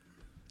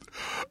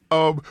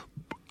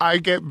 I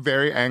get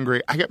very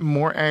angry. I get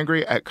more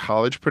angry at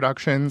college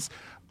productions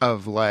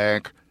of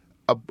like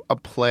a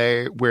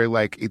play where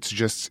like it's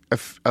just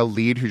a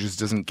lead who just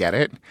doesn't get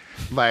it.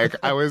 Like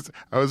I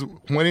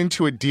went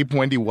into a deep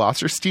Wendy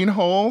Wasserstein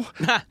hole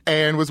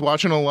and was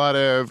watching a lot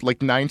of like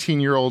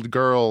 19-year-old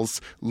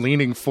girls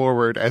leaning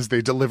forward as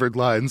they delivered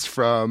lines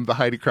from the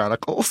Heidi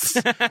Chronicles.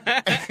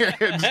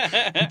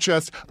 And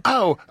just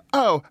and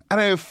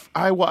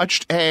I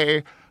watched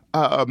it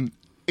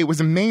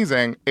was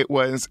amazing. It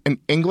was an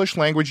English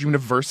language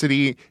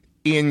university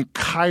in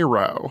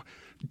Cairo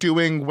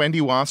doing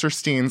Wendy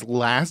Wasserstein's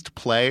last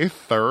play,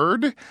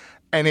 Third,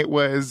 and it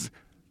was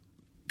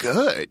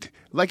good.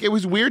 Like, it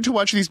was weird to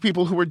watch these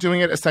people who were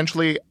doing it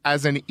essentially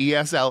as an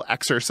ESL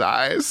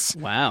exercise.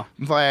 Wow.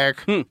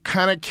 Like,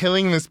 kind of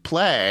killing this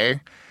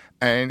play,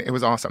 and it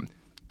was awesome.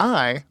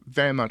 I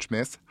very much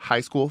miss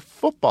high school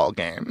football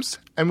games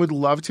and would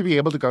love to be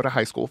able to go to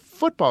high school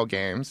football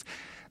games.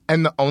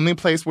 And the only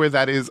place where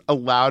that is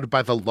allowed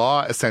by the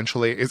law,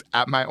 essentially, is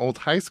at my old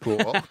high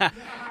school.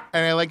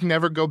 And I, like,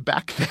 never go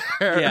back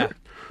there. Yeah.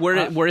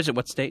 Where is it?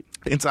 What state?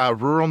 It's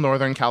rural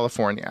Northern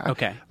California.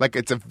 Okay. Like,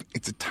 it's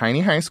a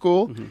tiny high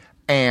school,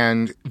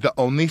 and the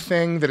only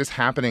thing that is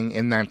happening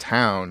in that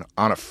town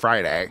on a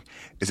Friday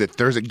is that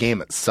there's a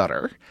game at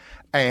Sutter.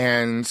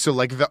 And so,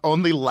 like, the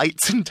only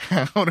lights in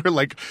town are,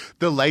 like,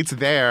 the lights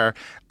there.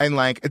 And,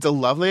 like, it's a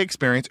lovely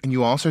experience. And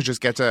you also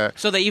just get to...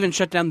 So they even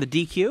shut down the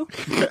DQ?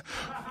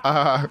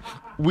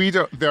 We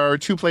don't. There are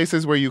 2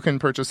 places where you can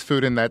purchase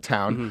food in that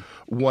town.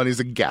 One is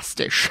a gas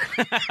station,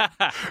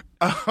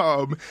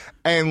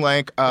 and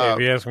like, if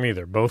you ask me,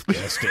 they're both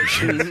gas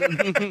stations.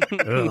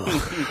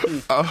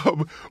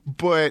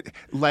 But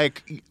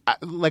like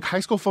high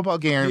school football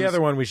games. The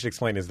other one we should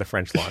explain is the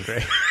French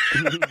Laundry.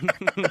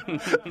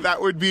 That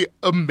would be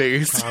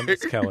amazing.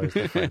 Thomas Keller's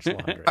the French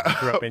Laundry. I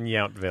grew up in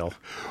Yountville.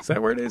 Is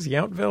that where it is?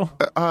 Yountville?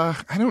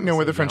 I don't know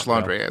where the French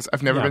Laundry is.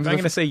 I've never been to. I'm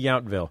going to say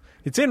Yountville.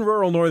 It's in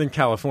rural Northern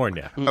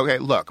California. Okay,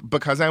 look,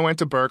 because I went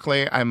to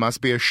Berkeley, I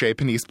must be a Chez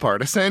Panisse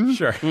partisan.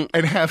 Sure.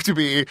 And have to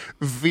be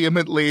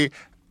vehemently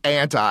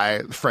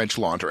anti-French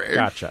Laundry.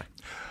 Gotcha.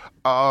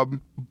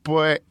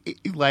 But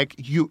like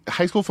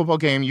high school football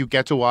game, you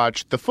get to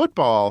watch the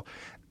football,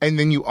 and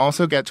then you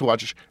also get to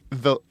watch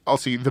the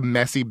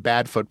messy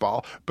bad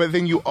football. But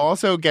then you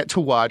also get to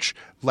watch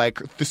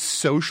like the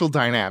social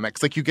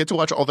dynamics. Like you get to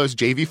watch all those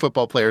JV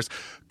football players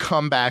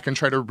come back and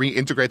try to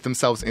reintegrate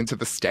themselves into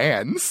the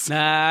stands,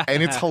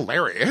 and it's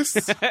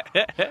hilarious.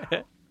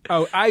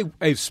 Oh,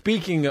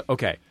 speaking.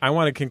 Okay, I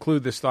want to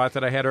conclude this thought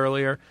that I had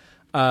earlier.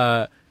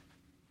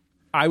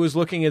 I was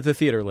looking at the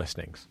theater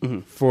listings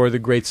for the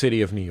great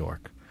city of New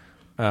York,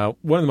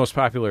 one of the most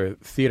popular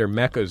theater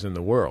meccas in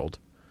the world.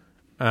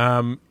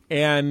 And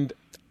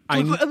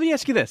let me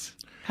ask you this.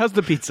 How's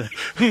the pizza?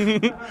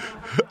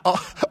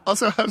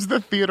 Also, how's the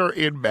theater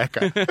in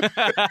Mecca?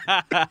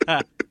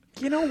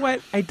 you know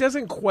what? It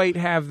doesn't quite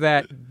have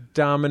that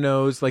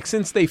Domino's. Like,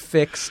 since they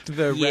fixed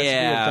the recipe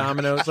of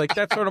Domino's, like,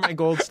 that's sort of my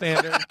gold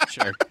standard.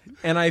 Sure.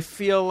 And I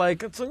feel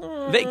like it's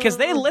like... Because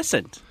they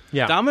listened.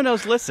 Yeah.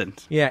 Domino's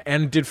listened. Yeah,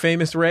 and did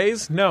Famous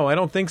Rays? No, I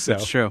don't think so.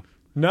 That's true.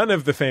 None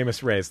of the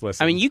Famous Rays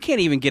listened. I mean, you can't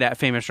even get at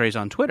Famous Rays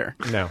on Twitter.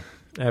 No,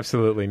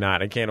 absolutely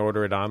not. I can't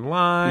order it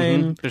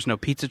online. There's no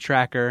pizza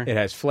tracker. It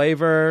has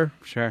flavor.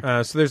 Sure.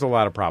 So there's a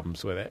lot of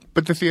problems with it.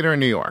 But the theater in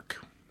New York.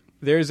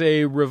 There's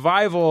a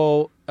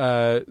revival.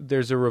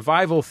 There's a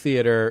revival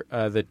theater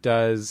that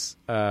does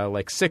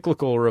like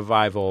cyclical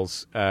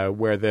revivals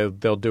where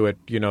they'll do it.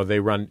 You know, they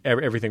run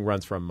everything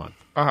runs for a month.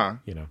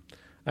 You know,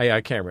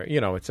 I can't remember. You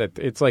know,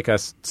 it's like a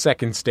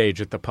second stage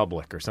at the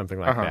Public or something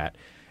like that.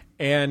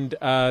 And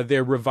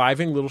they're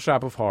reviving Little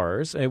Shop of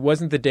Horrors. It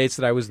wasn't the dates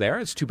that I was there.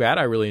 It's too bad.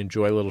 I really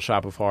enjoy Little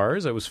Shop of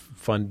Horrors. It was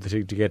fun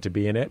to get to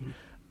be in it.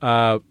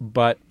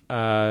 But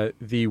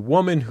the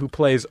woman who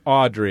plays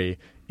Audrey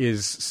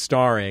is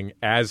starring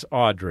as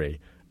Audrey,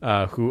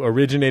 who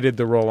originated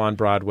the role on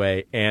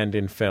Broadway and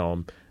in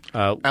film.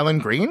 Ellen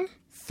Green?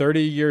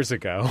 30 years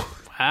ago.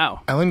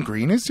 Wow. Ellen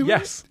Green is doing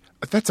Yes.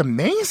 it? That's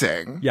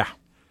amazing. Yeah.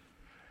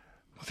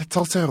 Well, that's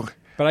also...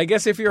 But I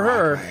guess if you're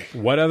Broadway.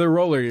 her, what other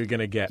role are you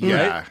going to get,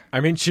 Yeah. right? I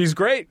mean, she's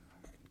great.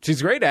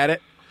 She's great at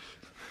it.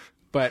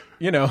 But,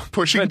 you know.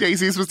 Pushing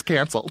Daisies was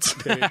canceled.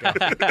 There you go.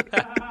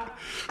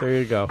 There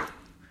you go.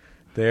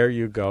 There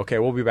you go. Okay,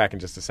 we'll be back in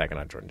just a second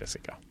on Jordan Jesse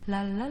Go.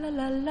 La la la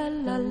la la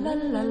la la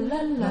la la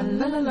la la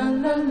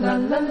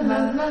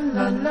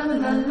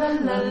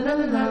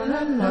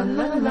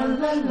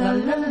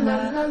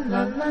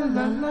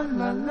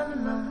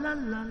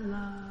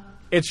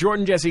It's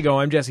Jordan Jesse Go.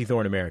 I'm Jesse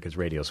Thorne, America's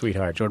radio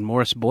sweetheart. Jordan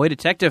Morris, boy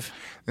detective.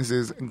 This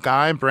is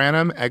Guy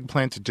Branum,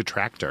 eggplant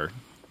detractor.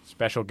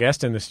 Special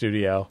guest in the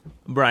studio.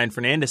 Brian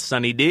Fernandez,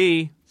 Sunny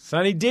D.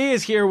 Sunny D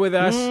is here with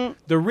us.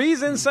 The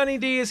reason Sunny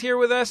D is here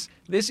with us,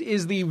 this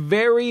is the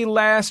very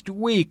last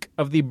week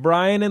of the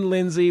Brian and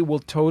Lindsay Will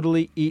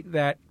Totally Eat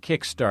That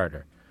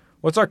Kickstarter.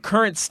 What's our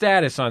current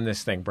status on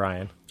this thing,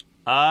 Brian?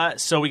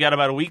 So we got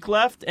about a week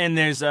left, and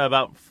there's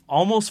about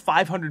almost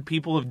 500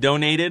 people have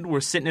donated.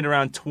 We're sitting at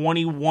around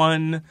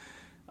almost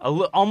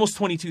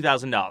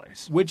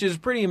 $22,000. Which is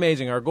pretty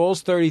amazing. Our goal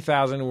is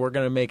 $30,000. We're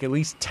going to make at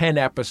least 10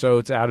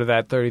 episodes out of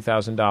that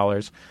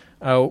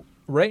 $30,000.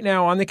 Right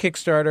now on the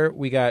Kickstarter,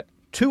 we got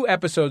 2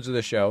 episodes of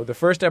the show. The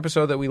first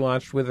episode that we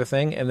launched with the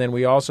thing, and then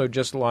we also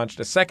just launched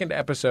a second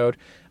episode,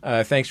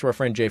 thanks to our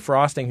friend Jay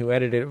Frosting, who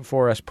edited it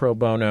for us pro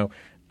bono.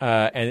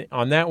 And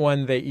on that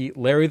one, they eat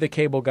Larry the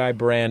Cable Guy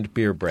brand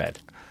beer bread.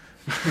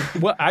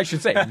 Well, I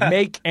should say,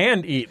 make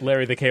and eat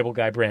Larry the Cable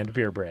Guy brand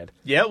beer bread.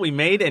 Yeah, we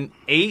made and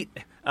ate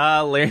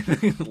Larry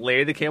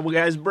the Cable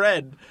Guy's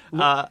bread.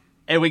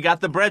 And we got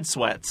the bread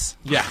sweats.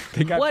 Yeah,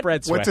 they got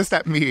bread sweats. What does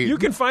that mean? You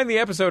can find the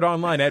episode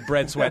online at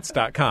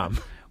breadsweats.com.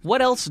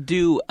 What else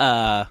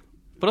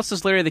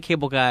does Larry the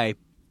Cable Guy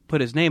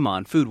put his name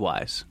on,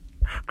 food-wise?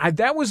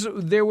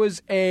 There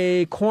was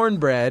a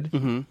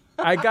cornbread.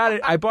 I got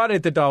it. I bought it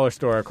at the dollar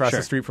store across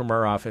the street from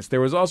our office.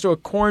 There was also a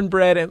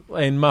cornbread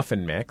and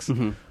muffin mix.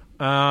 And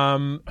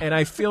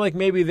I feel like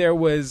maybe there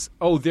was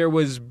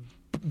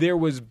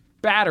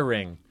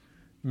battering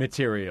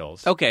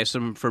materials. Okay,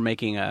 so for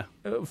making a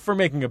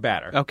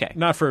batter. Okay.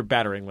 Not for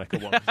battering like a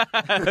woman.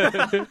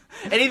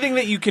 Anything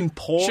that you can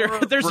pour Sure,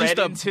 there's bread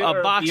just into a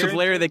or box beer of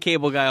Larry the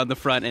Cable Guy on the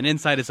front, and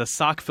inside is a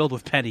sock filled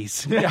with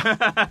pennies.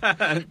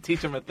 into?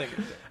 Teach them a thing.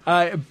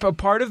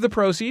 Part of the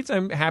proceeds,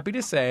 I'm happy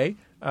to say,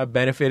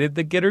 benefited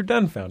the Get Her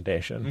Done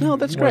Foundation. No,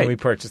 that's when great. we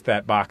purchased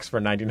that box for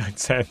 99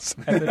 cents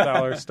at the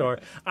dollar store.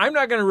 I'm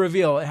not going to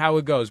reveal how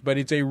it goes, but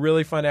it's a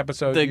really fun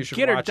episode. The You should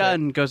Get Her watch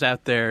Done goes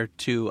out there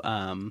to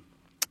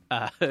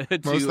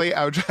Mostly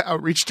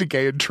outreach to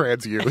gay and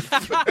trans youth.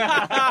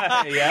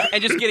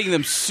 and just getting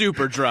them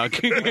super drunk.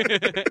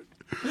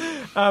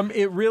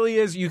 It really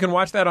is. You can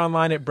watch that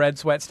online at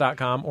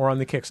breadsweats.com or on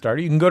the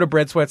Kickstarter. You can go to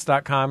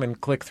breadsweats.com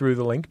and click through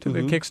the link to the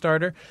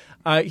Kickstarter.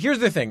 Here's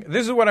the thing.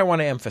 This is what I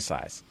want to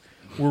emphasize.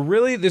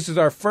 This is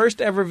our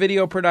first ever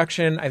video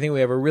production. I think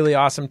we have a really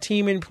awesome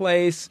team in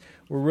place.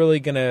 We're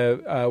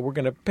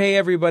gonna pay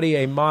everybody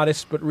a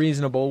modest but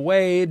reasonable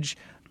wage.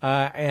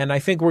 And I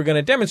think we're going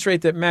to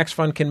demonstrate that Max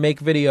Fun can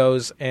make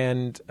videos,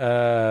 and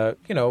I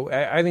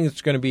think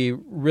it's going to be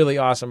really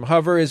awesome.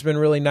 Hover has been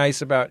really nice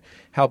about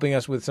helping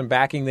us with some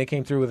backing. They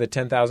came through with a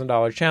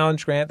 $10,000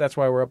 challenge grant. That's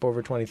why we're up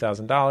over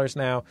 $20,000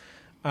 now.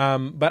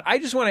 But I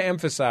just want to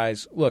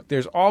emphasize, look,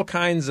 there's all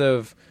kinds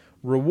of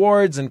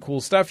rewards and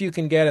cool stuff you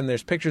can get, and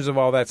there's pictures of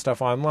all that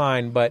stuff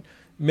online. But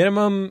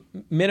minimum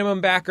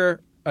backer,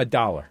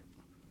 $1.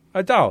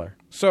 $1.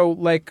 So,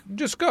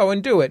 just go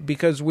and do it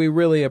because we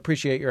really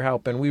appreciate your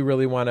help and we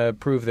really want to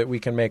prove that we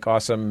can make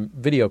awesome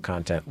video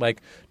content.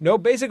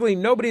 Basically,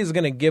 nobody is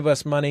going to give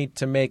us money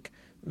to make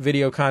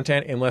video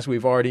content unless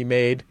we've already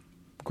made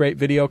great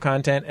video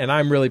content, and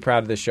I'm really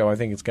proud of this show. I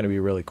think it's going to be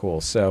really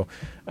cool. So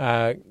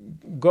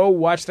go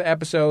watch the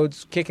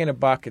episodes. Kick in a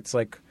buck. It's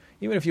like,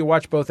 even if you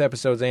watch both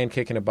episodes and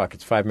Kick in a buck,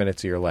 it's 5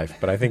 minutes of your life.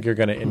 But I think you're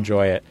going to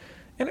enjoy it.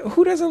 And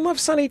who doesn't love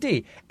Sunny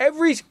D?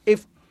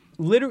 If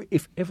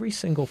every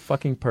single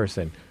fucking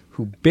person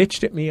who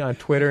bitched at me on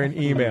Twitter and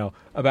email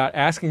about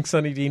asking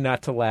Sunny D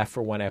not to laugh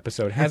for one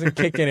episode hasn't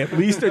kicked in at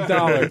least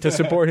 $1 to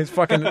support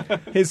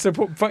his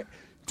support.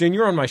 Then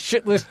you're on my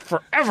shit list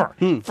forever.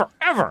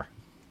 Forever.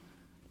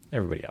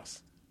 Everybody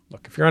else.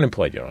 Look, if you're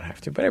unemployed, you don't have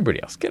to. But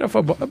everybody else, get off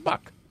a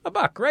buck. A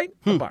buck, right?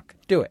 A buck.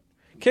 Do it.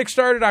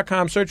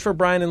 Kickstarter.com. Search for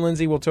Brian and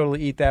Lindsay. We'll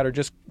totally eat that. Or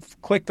just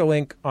click the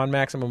link on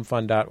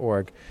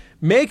MaximumFun.org.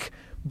 Make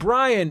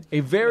Brian a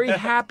very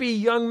happy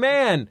young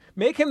man.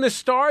 Make him the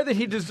star that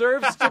he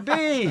deserves to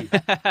be.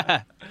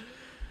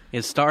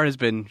 His star has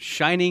been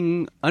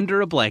shining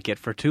under a blanket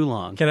for too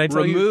long. Can I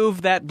tell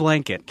Remove that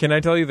blanket. Can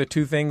I tell you the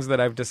 2 things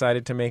that I've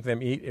decided to make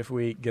them eat if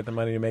we get the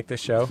money to make this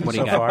show What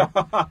do you so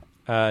got? far?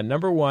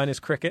 Number 1 is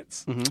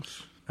crickets.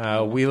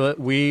 Mm-hmm. We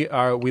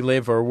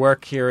live or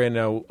work here in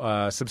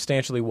a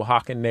substantially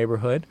Oaxacan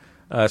neighborhood.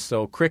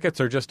 So crickets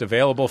are just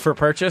available for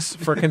purchase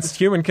for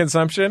human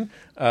consumption,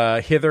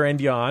 hither and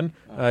yon,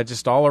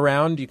 just all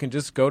around. You can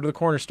just go to the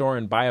corner store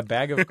and buy a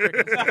bag of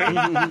crickets.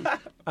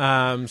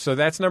 So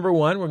that's number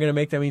 1. We're going to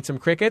make them eat some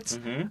crickets.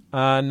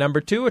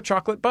 Number 2, a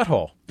chocolate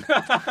butthole.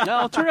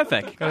 Oh,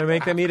 terrific. Going to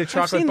make them eat a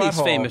chocolate I've seen butthole.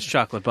 these famous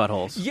chocolate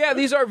buttholes. Yeah,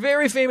 these are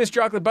very famous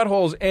chocolate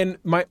buttholes. And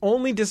my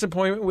only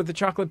disappointment with the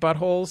chocolate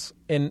buttholes,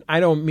 and I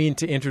don't mean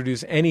to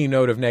introduce any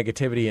note of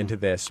negativity into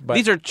this, but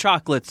These are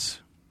chocolates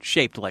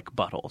shaped like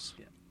buttholes.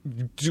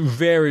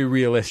 very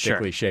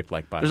realistically shaped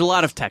like buttholes. There's a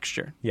lot of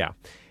texture. Yeah.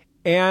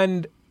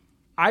 And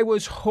I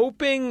was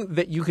hoping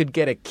that you could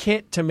get a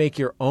kit to make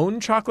your own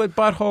chocolate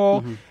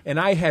butthole, and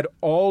I had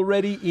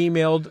already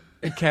emailed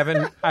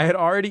Kevin. I had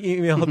already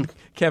emailed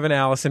Kevin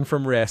Allison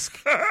from Risk.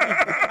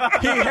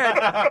 He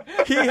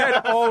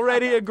had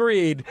already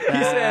agreed.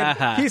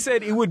 He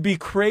said it would be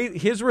crazy.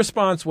 His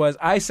response was,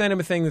 I sent him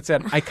a thing that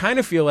said, I kind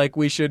of feel like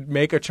we should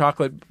make a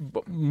chocolate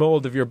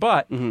mold of your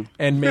butt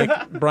and make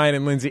Brian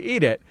and Lindsay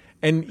eat it.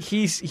 And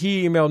he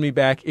emailed me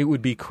back, it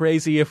would be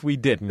crazy if we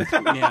didn't.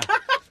 Yeah.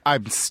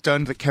 I'm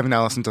stunned that Kevin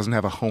Allison doesn't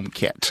have a home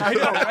kit. I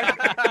know, right?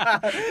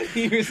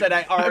 You said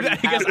I already. I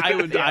guess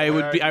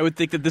I would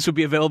think that this would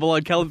be available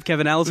on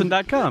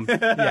KevinAllison.com.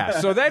 Yeah,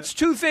 so that's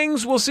 2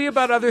 things. We'll see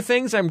about other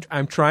things.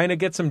 I'm trying to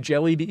get some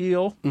jellied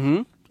eel,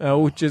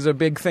 which is a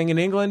big thing in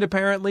England,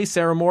 apparently.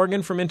 Sarah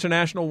Morgan from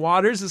International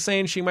Waters is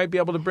saying she might be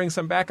able to bring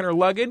some back in her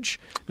luggage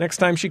next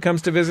time she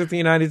comes to visit the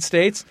United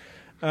States.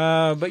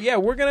 But yeah,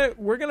 we're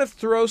gonna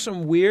throw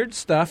some weird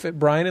stuff at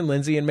Brian and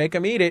Lindsay and make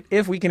them eat it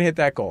if we can hit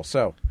that goal.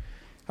 So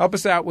help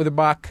us out with a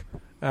buck.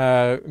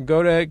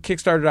 Go to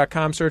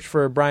Kickstarter.com, search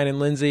for Brian and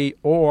Lindsay,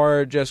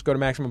 or just go to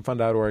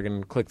MaximumFun.org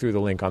and click through the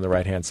link on the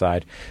right-hand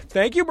side.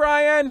 Thank you,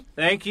 Brian.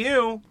 Thank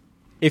you.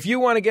 If you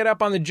want to get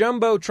up on the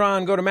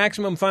Jumbotron, go to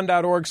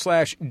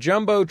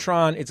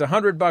MaximumFun.org/Jumbotron. It's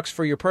 $100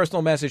 for your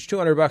personal message,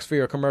 $200 for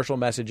your commercial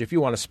message. If you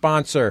want to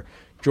sponsor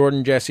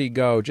Jordan Jesse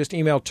Go, just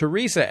email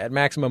Teresa at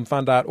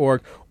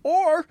MaximumFun.org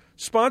or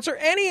sponsor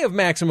any of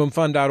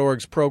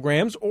MaximumFun.org's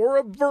programs or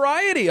a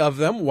variety of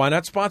them. Why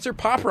not sponsor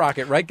Pop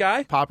Rocket, right,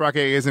 Guy? Pop Rocket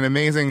is an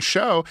amazing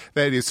show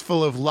that is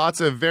full of lots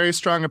of very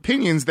strong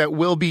opinions that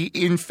will be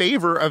in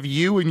favor of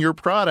you and your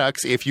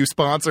products if you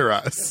sponsor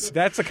us.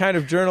 That's the kind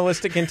of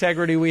journalistic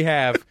integrity we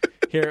have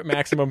here at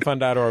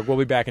MaximumFun.org. We'll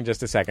be back in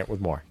just a second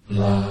with more.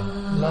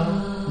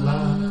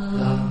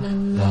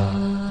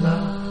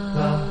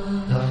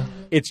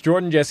 It's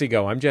Jordan Jesse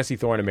Go. I'm Jesse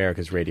Thorne,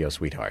 America's radio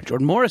sweetheart.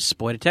 Jordan Morris,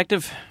 boy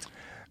detective.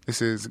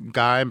 This is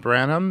Guy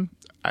Branum.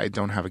 I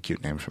don't have a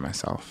cute name for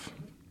myself.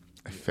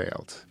 I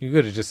failed. You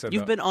could have just said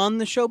You've been on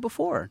the show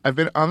before. I've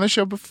been on the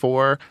show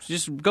before. So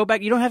just go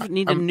back. You don't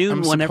need a new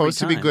I'm one every supposed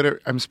to time. be good at.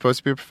 I'm supposed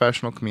to be a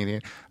professional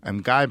comedian.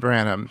 I'm Guy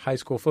Branum, high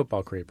school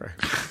football creeper.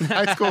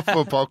 high school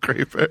football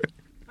creeper.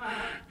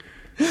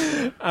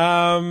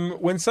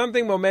 When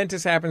something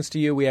momentous happens to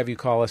you, we have you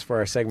call us for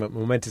our segment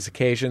Momentous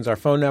Occasions. Our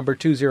phone number,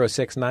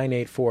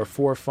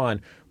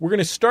 206-984-4FUN. We're going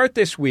to start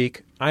this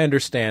week, I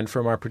understand,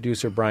 from our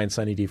producer, Brian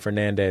Sunny D.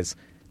 Fernandez,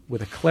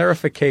 with a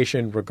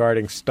clarification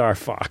regarding Star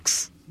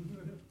Fox.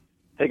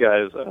 Hey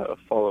guys,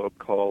 follow-up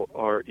call,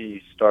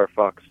 RE Star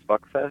Fox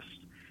Fuckfest.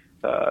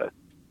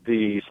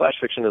 The slash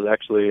fiction is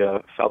actually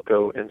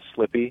Falco and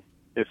Slippy,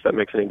 if that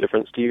makes any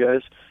difference to you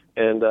guys.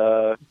 And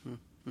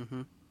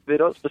they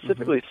don't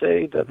specifically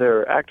say that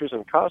they're actors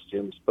in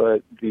costumes,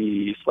 but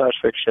the slash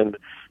fiction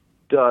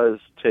does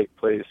take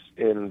place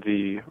in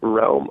the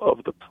realm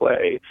of the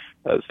play,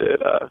 as it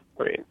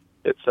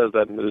says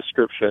that in the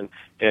description,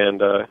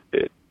 and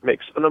it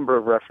makes a number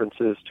of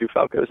references to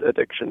Falco's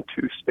addiction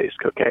to space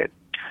cocaine.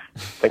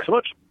 Thanks so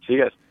much. See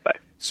you guys. Bye.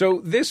 So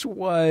this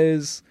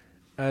was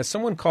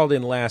someone called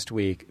in last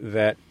week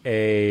that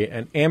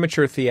an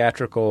amateur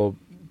theatrical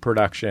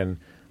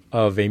production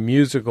of a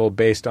musical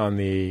based on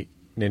the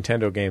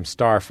Nintendo game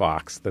Star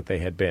Fox that they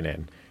had been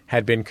in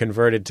had been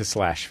converted to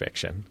slash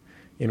fiction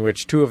in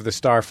which two of the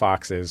star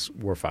foxes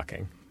were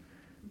fucking.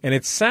 And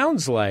it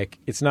sounds like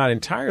it's not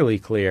entirely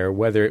clear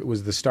whether it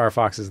was the star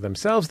foxes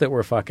themselves that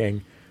were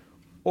fucking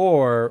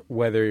or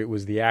whether it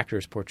was the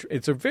actor's portrait.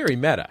 It's a very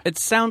meta.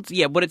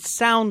 What it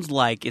sounds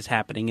like is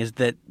happening is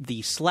that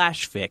the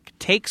slash fic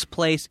takes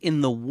place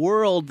in the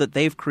world that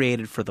they've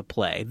created for the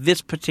play,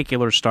 this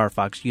particular Star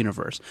Fox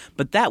universe.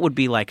 But that would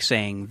be like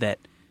saying that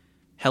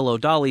Hello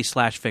Dolly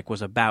slash fic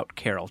was about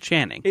Carol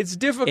Channing. It's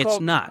difficult. It's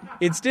not.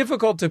 It's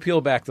difficult to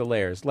peel back the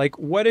layers. Like,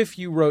 what if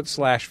you wrote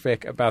slash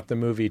fic about the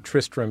movie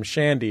Tristram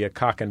Shandy, a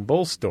cock and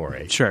bull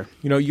story? Sure.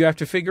 You know, you have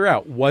to figure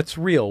out what's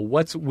real,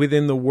 what's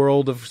within the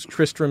world of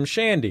Tristram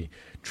Shandy.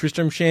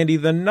 Tristram Shandy,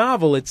 the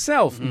novel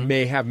itself,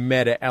 may have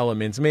meta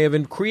elements, may have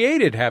been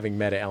created having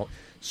meta elements.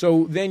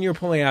 So then you're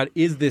pulling out,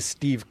 is this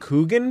Steve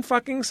Coogan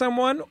fucking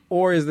someone,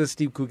 or is this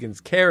Steve Coogan's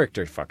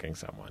character fucking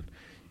someone?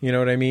 You know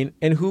what I mean?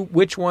 And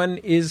which one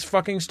is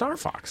fucking Star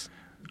Fox?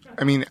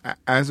 I mean,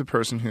 as a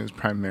person who's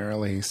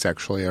primarily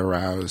sexually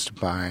aroused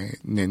by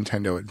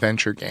Nintendo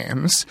adventure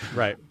games,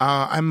 right?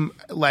 I'm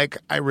like,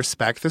 I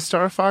respect the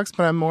Star Fox,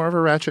 but I'm more of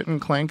a Ratchet and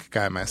Clank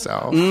guy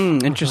myself.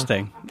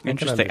 Interesting.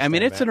 Interesting. I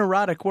mean, it's an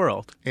erotic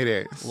world. It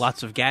is.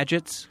 Lots of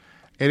gadgets.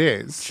 It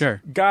is.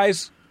 Sure.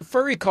 Guys,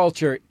 furry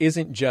culture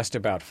isn't just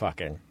about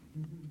fucking.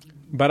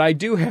 But I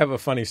do have a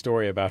funny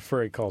story about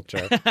furry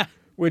culture.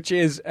 Which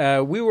is,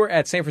 we were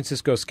at San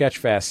Francisco Sketch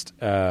Fest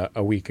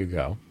a week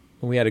ago.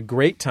 And we had a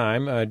great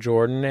time.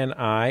 Jordan and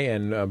I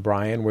and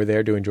Brian were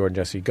there doing Jordan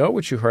Jesse Go,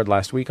 which you heard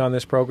last week on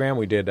this program.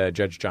 We did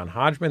Judge John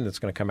Hodgman. That's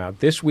going to come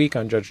out this week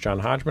on Judge John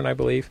Hodgman, I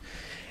believe.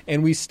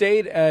 And we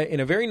stayed in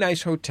a very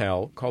nice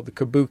hotel called the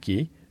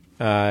Kabuki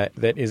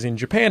that is in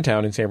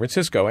Japantown in San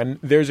Francisco. And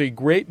there's a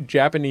great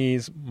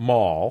Japanese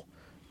mall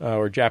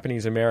or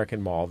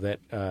Japanese-American mall that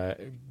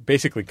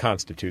basically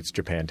constitutes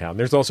Japantown.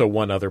 There's also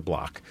one other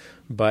block.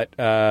 But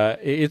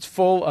it's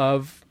full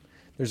of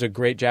 – there's a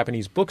great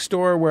Japanese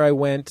bookstore where I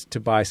went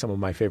to buy some of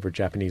my favorite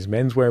Japanese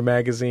menswear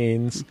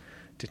magazines.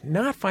 Did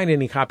not find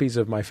any copies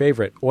of my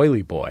favorite,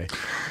 Oily Boy.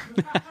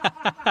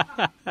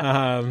 But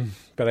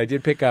I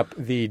did pick up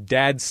the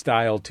Dad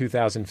Style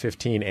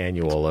 2015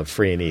 annual of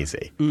Free and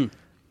Easy.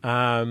 It's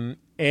a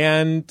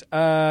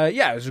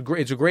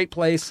great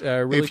place.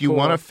 Really if you cool.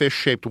 want a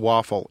fish-shaped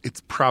waffle,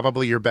 it's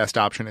probably your best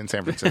option in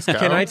San Francisco.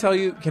 Can I tell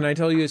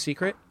you a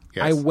secret?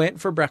 Yes. I went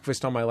for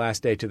breakfast on my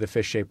last day to the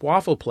fish-shaped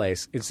waffle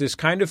place. It's this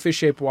kind of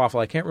fish-shaped waffle.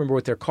 I can't remember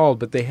what they're called,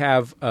 but they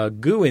have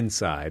goo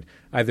inside,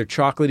 either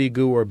chocolatey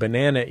goo or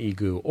banana-y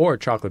goo or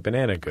chocolate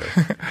banana goo.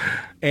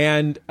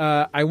 And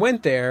I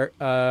went there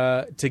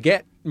to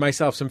get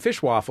myself some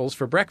fish waffles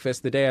for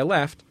breakfast the day I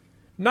left.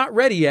 Not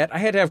ready yet. I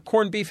had to have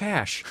corned beef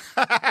hash.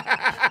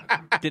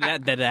 Did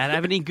that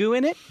have any goo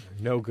in it?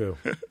 No goo.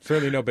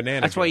 Certainly no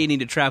banana That's goo. why you need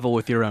to travel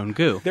with your own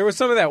goo. There was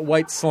some of that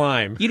white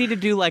slime. You need to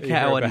do like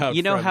how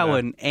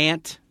an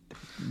ant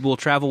will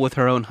travel with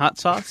her own hot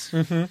sauce?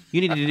 Mm-hmm.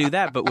 You need to do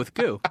that, but with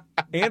goo.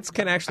 Ants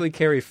can actually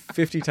carry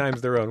 50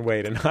 times their own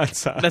weight in hot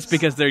sauce. That's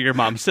because they're your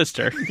mom's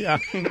sister. Yeah.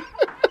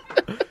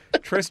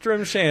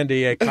 Tristram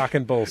Shandy, a cock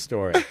and bull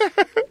story.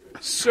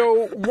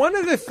 So one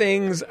of the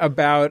things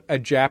about a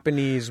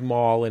Japanese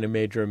mall in a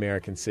major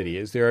American city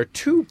is there are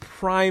two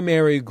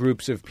primary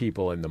groups of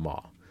people in the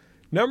mall.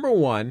 Number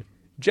one,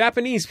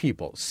 Japanese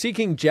people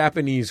seeking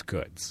Japanese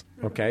goods.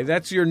 Okay,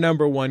 that's your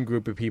number one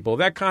group of people.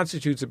 That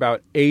constitutes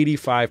about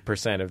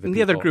 85% of the people.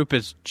 The other group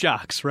is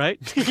jocks, right?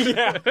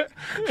 Yeah,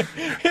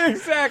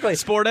 exactly.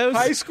 Sportos?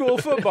 High school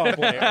football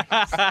players.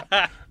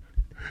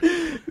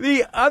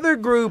 The other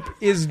group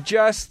is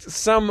just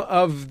some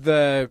of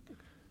the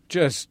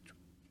just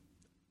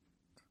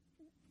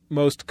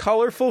most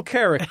colorful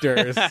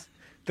characters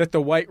that the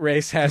white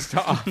race has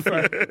to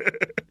offer.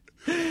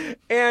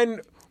 And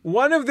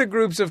one of the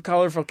groups of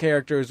colorful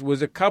characters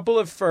was a couple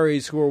of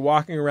furries who were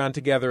walking around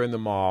together in the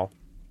mall.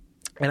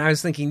 And I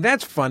was thinking,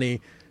 that's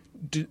funny.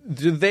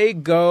 Do they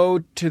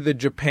go to the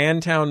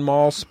Japantown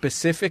Mall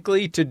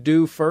specifically to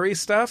do furry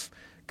stuff?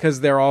 Because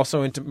they're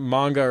also into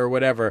manga or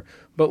whatever.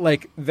 But,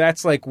 like,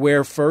 that's, like,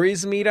 where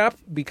furries meet up?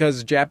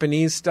 Because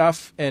Japanese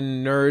stuff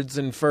and nerds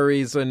and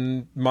furries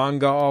and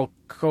manga all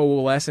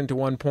coalesce into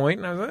one point?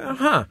 And I was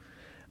like,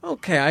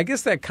 okay, I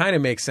guess that kind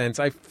of makes sense.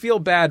 I feel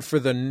bad for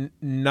the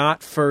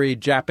not furry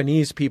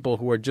Japanese people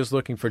who are just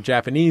looking for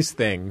Japanese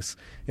things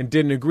and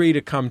didn't agree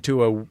to come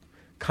to a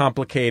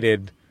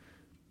complicated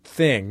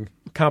event.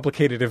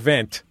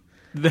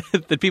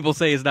 That people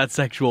say is not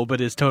sexual,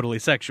 but is totally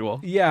sexual.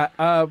 Yeah,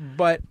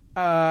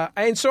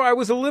 and so I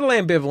was a little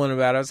ambivalent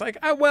about it. I was like,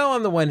 well,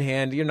 on the one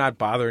hand, you're not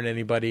bothering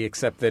anybody,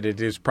 except that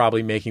it is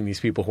probably making these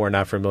people who are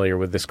not familiar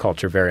with this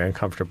culture very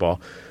uncomfortable.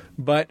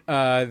 But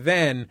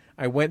then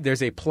I went,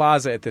 there's a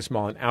plaza at this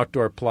mall, an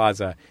outdoor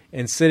plaza,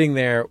 and sitting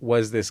there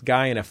was this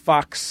guy in a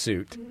fox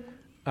suit,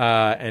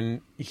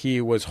 and he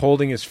was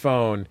holding his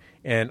phone,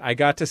 and I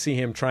got to see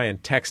him try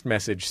and text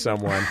message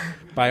someone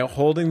by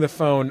holding the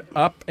phone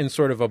up and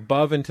sort of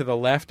above and to the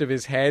left of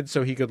his head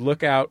so he could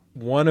look out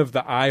one of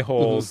the eye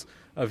holes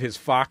of his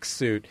fox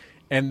suit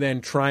and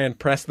then try and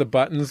press the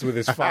buttons with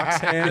his fox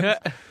hand.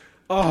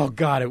 Oh,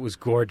 God, it was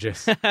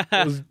gorgeous. It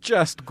was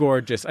just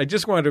gorgeous. I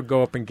just wanted to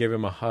go up and give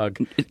him a hug.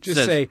 Just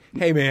says- say,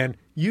 hey, man,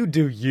 you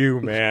do you,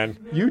 man.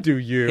 You do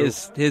you.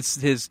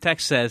 His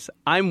text says,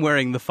 "I'm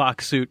wearing the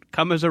fox suit.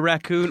 Come as a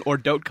raccoon or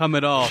don't come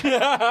at all."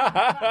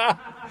 That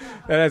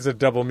has a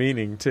double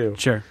meaning, too.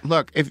 Sure.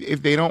 Look,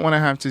 if they don't want to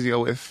have to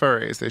deal with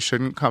furries, they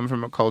shouldn't come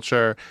from a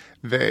culture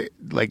that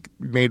like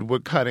made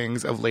wood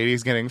cuttings of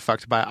ladies getting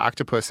fucked by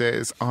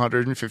octopuses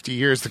 150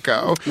 years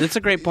ago. That's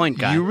a great point,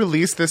 Guy. You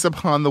release this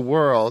upon the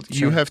world.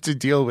 Sure. You have to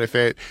deal with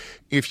it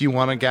if you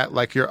want to get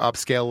like your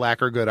upscale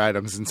lacquer good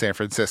items in San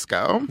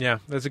Francisco. Yeah,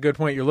 that's a good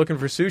point. You're looking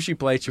for sushi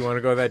plates. You want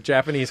to go to that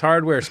Japanese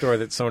hardware store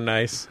that's so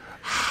nice.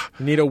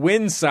 You need a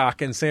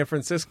windsock in San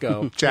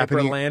Francisco.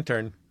 Paper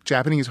lantern.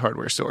 Japanese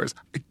hardware stores.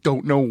 I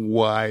don't know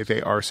why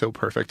they are so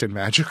perfect and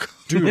magical.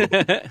 Dude,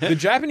 the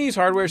Japanese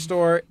hardware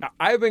store,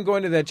 I've been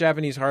going to that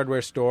Japanese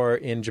hardware store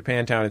in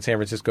Japantown in San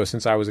Francisco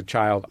since I was a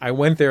child. I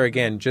went there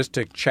again just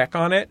to check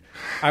on it.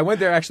 I went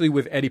there actually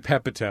with Eddie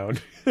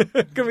Pepitone,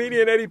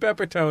 comedian Eddie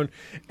Pepitone.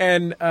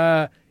 And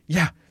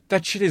yeah,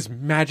 that shit is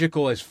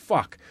magical as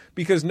fuck.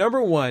 Because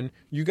number one,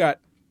 you got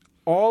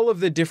all of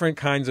the different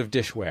kinds of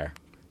dishware.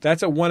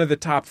 That's one of the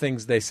top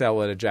things they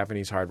sell at a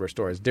Japanese hardware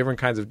store is different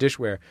kinds of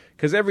dishware.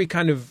 Because every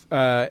kind of,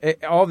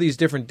 all these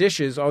different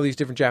dishes, all these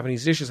different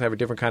Japanese dishes have a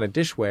different kind of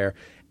dishware.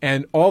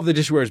 And all the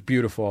dishware is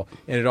beautiful.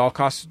 And it all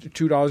costs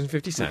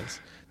 $2.50.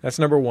 That's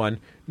number one.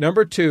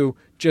 Number two,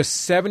 just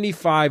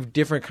 75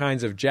 different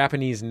kinds of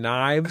Japanese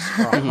knives,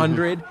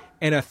 100,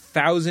 and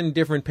 1,000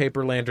 different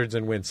paper lanterns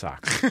and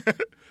windsocks.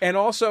 And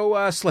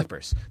also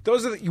slippers.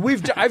 Those are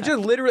I've just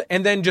literally,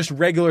 and then just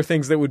regular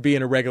things that would be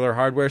in a regular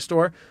hardware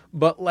store.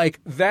 But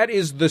like that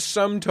is the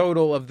sum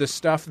total of the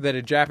stuff that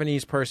a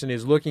Japanese person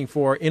is looking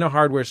for in a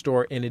hardware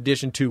store, in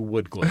addition to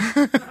wood glue.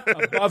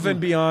 Above and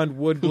beyond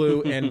wood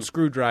glue and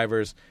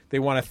screwdrivers, they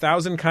want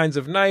 1,000 kinds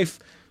of knife,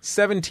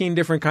 17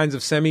 different kinds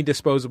of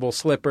semi-disposable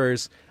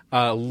slippers,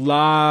 a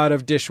lot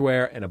of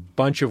dishware, and a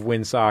bunch of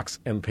windsocks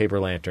and paper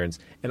lanterns.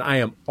 And I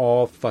am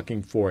all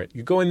fucking for it.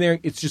 You go in there,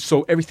 it's just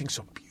everything's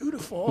so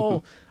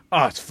beautiful.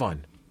 Oh, it's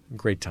fun.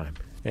 Great time.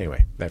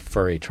 Anyway, that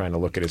furry trying to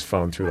look at his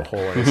phone through the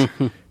hole in his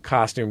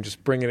costume,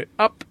 just bringing it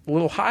up a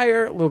little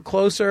higher, a little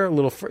closer,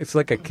 it's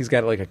like he's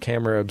got like a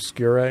camera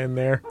obscura in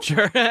there.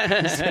 Sure.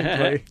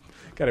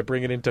 Got to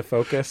bring it into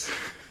focus.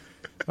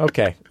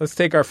 Okay, let's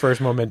take our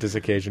first momentous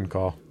occasion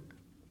call.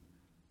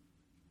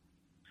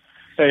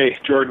 Hey,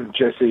 Jordan,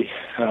 Jesse,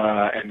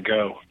 and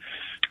Go.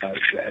 This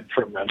is Ed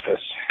from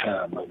Memphis.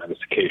 My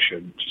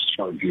medication just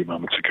started a few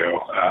moments ago.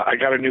 I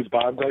got a new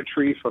bonsai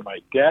tree for my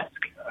desk.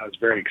 I was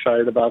very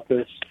excited about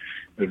this.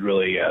 It would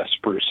really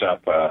spruce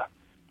up a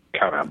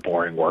kind of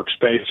boring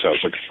workspace. So I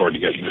was looking forward to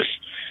getting this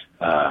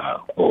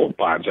little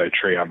bonsai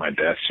tree on my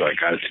desk. So I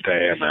got it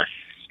today, and I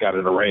got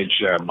it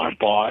arranged. My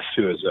boss,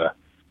 who is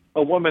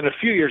a woman a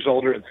few years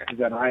older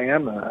than I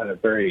am, a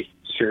very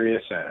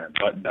serious and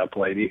buttoned-up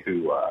lady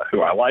who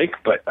I like,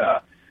 but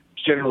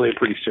generally a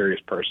pretty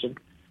serious person,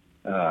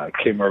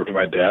 came over to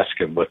my desk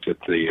and looked at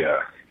the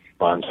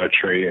bonsai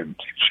tree, and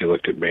she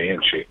looked at me,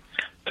 and she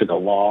took a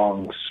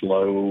long,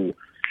 slow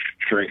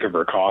drink of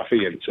her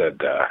coffee and said,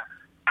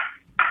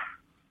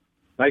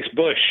 "Nice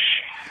bush."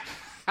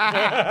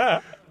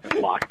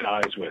 Locked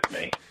eyes with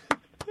me.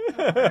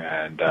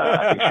 And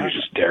I think she was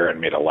just daring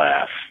me to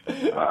laugh.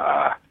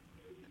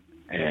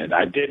 And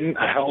I didn't.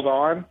 I held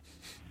on.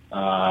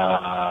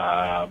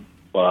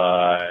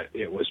 But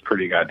it was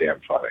pretty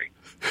goddamn funny.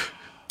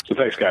 So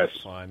thanks, guys.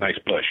 Fun. Nice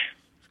bush.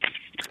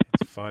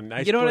 Fun.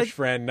 Nice bush,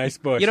 friend. Nice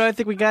bush. You know what I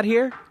think we got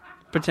here?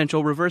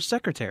 Potential reverse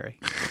secretary.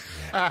 You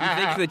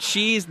think that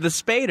she's the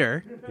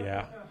spader.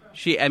 Yeah.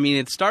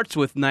 It starts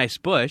with nice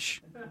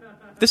bush.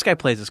 This guy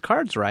plays his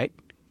cards right.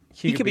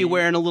 He could be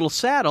wearing a little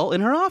saddle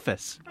in her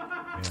office.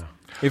 Yeah.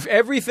 If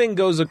everything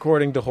goes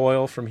according to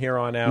Hoyle from here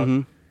on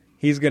out,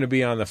 he's going to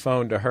be on the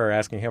phone to her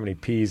asking how many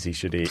peas he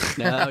should eat.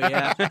 Oh,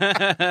 yeah.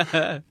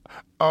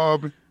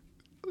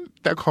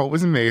 That call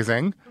was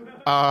amazing.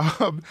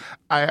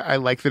 I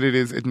like that it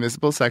is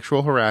admissible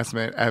sexual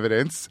harassment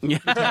evidence.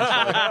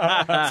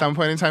 At some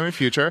point in time in the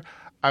future.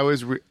 I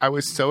was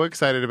so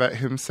excited about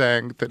him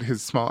saying that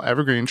his small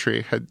evergreen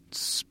tree had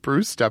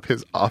spruced up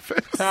his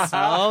office.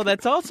 Oh,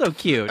 that's also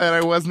cute. And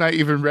I was not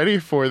even ready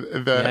for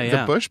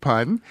the bush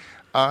pun.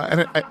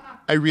 And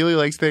I really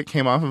liked that it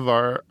came off of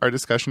our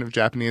discussion of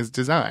Japanese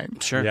design.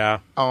 Sure.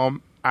 Yeah.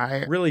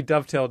 I really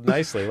dovetailed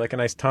nicely, like a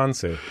nice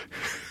tansu.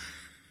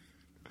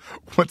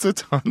 What's a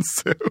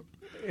tansu?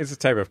 It's a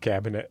type of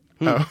cabinet.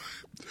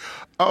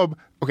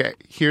 Okay.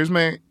 Here's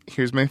my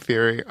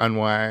theory on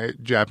why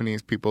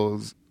Japanese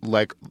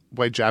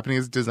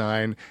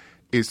design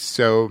is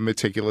so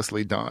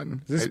meticulously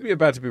done. Is this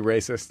about to be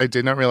racist? I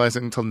did not realize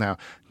it until now.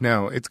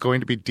 No, it's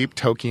going to be deep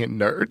Tolkien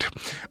nerd.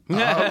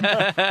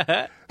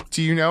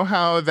 Do you know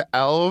how the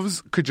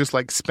elves could just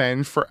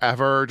spend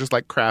forever just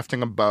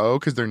crafting a bow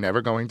because they're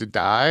never going to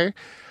die?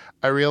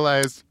 I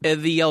realized...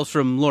 the elves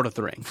from Lord of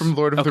the Rings. From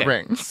Lord of the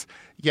Rings.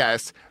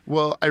 Yes.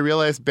 Well, I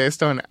realized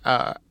based on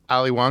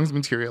Ali Wong's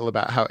material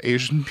about how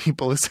Asian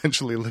people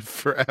essentially live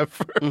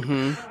forever.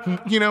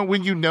 You know,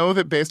 when you know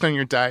that based on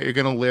your diet you're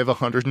going to live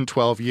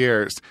 112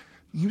 years,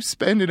 you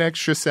spend an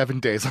extra 7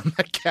 days on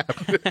that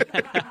cabinet.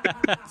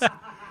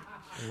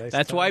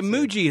 That's why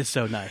Muji is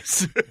so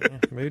nice. Yeah,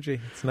 Muji.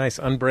 It's nice.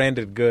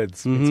 Unbranded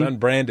goods. It's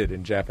unbranded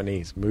in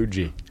Japanese.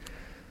 Muji.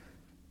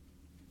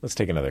 Let's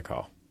take another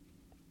call.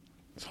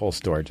 This whole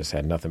store just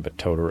had nothing but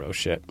Totoro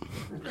shit.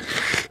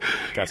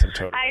 Got some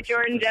Totoro. Hi,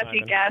 Jordan, shit for Jesse,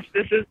 Simon. guest.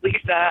 This is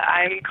Lisa.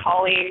 I'm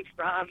calling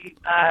from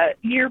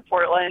near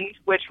Portland,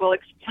 which will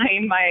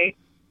explain my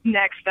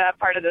next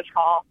part of this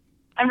call.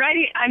 I'm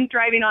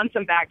driving on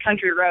some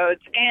backcountry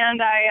roads,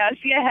 and I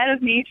see ahead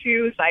of me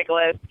two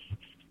cyclists.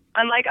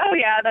 I'm like, oh,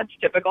 yeah, that's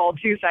typical,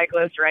 two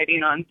cyclists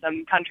riding on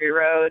some country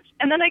roads.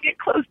 And then I get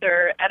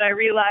closer, and I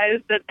realize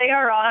that they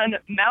are on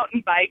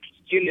mountain bike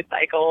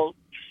unicycles.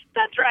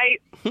 That's right,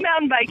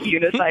 mountain bike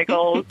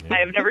unicycles. I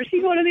have never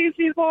seen one of these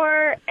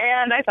before,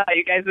 and I thought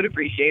you guys would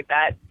appreciate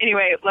that.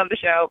 Anyway, love the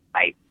show.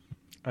 Bye.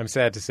 I'm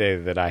sad to say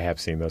that I have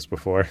seen those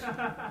before.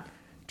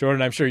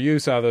 Jordan, I'm sure you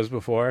saw those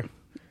before.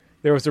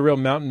 There was a real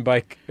mountain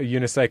bike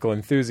unicycle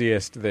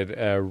enthusiast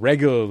that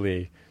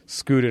regularly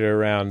scooted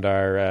around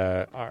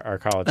our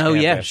college campus. Oh,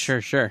 yeah,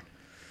 sure.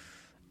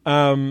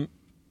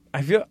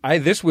 I feel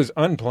this was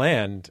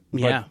unplanned,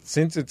 but Yeah.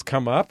 since it's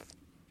come up,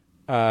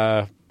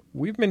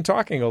 we've been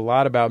talking a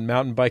lot about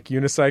mountain bike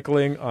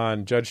unicycling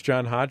on Judge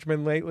John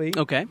Hodgman lately.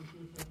 Okay.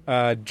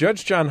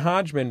 Judge John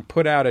Hodgman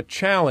put out a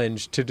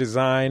challenge to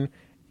design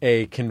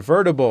a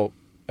convertible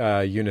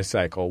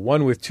unicycle,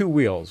 one with two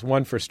wheels,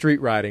 one for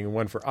street riding and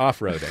one for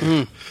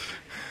off-roading.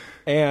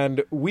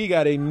 And we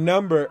got a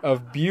number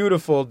of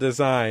beautiful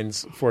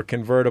designs for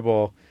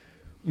convertible.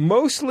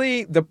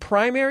 Mostly the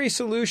primary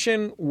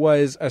solution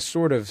was a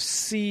sort of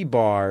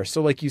C-bar.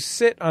 So like you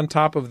sit on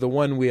top of the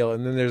one wheel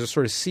and then there's a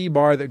sort of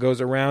C-bar that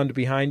goes around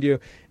behind you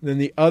and then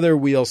the other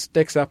wheel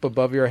sticks up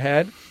above your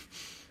head.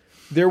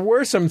 There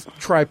were some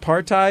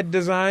tripartite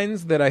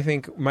designs that I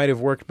think might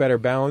have worked better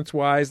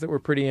balance-wise that were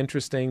pretty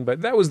interesting,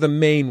 but that was the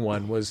main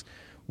one, was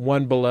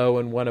one below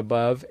and one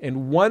above.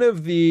 And one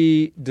of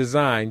the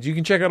designs, you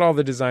can check out all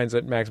the designs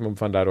at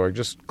MaximumFun.org.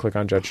 Just click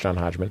on Judge John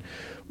Hodgman.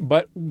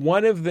 But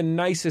one of the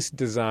nicest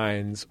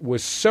designs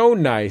was so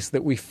nice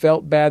that we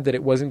felt bad that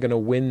it wasn't going to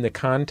win the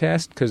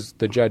contest because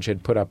the judge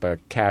had put up a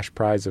cash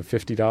prize of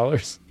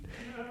 $50.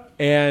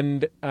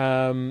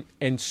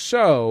 And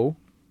so...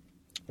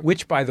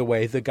 Which, by the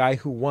way, the guy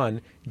who won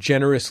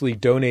generously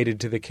donated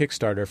to the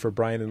Kickstarter for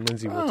Brian and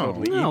Lindsay will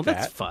totally eat that.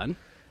 That's fun.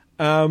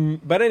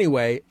 But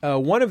anyway,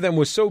 one of them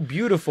was so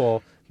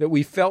beautiful that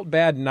we felt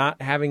bad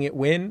not having it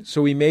win,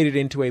 so we made it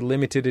into a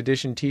limited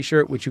edition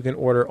T-shirt, which you can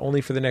order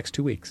only for the next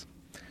 2 weeks.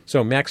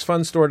 So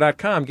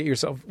MaxFunStore.com, get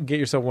yourself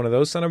one of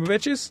those son of a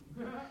bitches.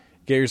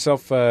 Get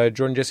yourself a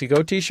Jordan Jesse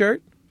Go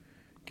T-shirt.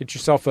 Get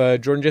yourself a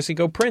Jordan Jesse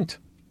Go print.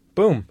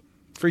 Boom.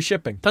 Free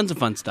shipping. Tons of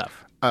fun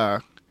stuff.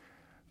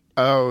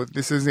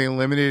 This is a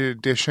limited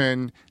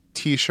edition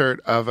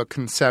T-shirt of a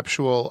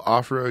conceptual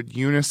off-road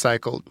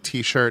unicycle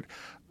T-shirt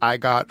I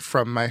got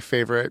from my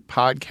favorite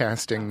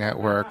podcasting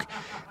network.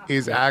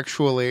 Is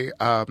actually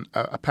a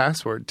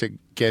password to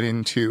get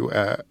into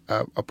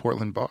a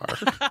Portland bar.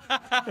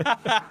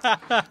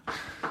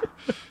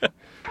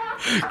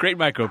 Great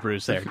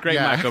microbrews there. Great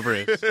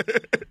microbrews.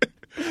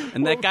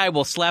 And that guy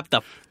will slap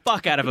the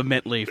fuck out of a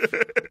mint leaf.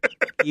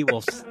 He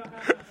will...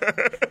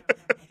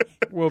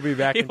 We'll be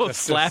back He in will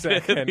just slap a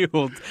it. second. He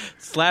will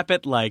slap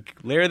it like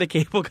Larry the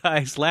Cable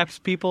Guy slaps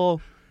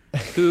people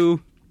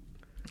who...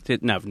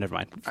 No, never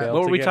mind. Failed What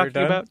were to we get her talking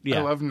done? about?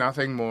 I love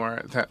nothing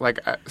more than,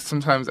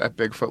 sometimes at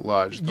Bigfoot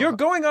Lodge. You're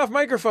going off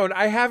microphone.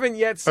 I haven't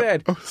yet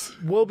said.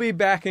 We'll be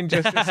back in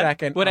just a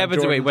second. What on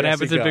happens? Jordan What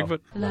Jesse happens at Go.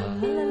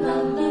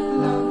 Bigfoot?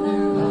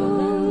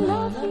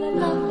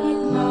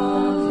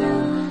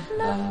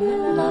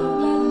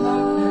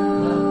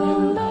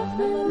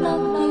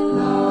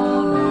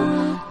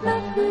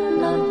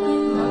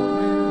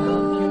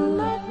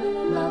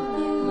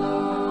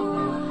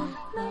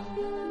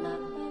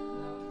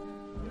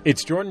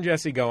 It's Jordan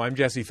Jesse Go. I'm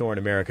Jesse Thorne,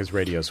 America's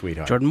radio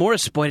sweetheart. Jordan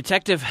Morris, boy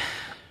detective.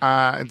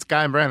 It's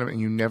Guy Branum, and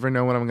you never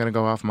know when I'm going to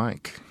go off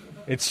mic.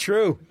 It's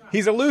true.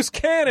 He's a loose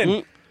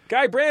cannon.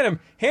 Guy Branum,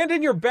 hand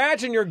in your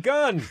badge and your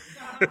gun.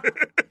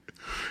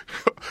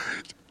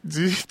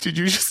 Did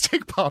you just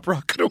take Pop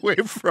Rocket away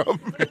from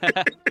me?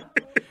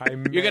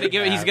 You're gonna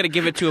give it. He's gonna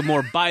give it to a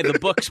more by the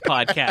books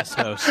podcast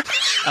host.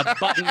 A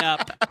button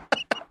up.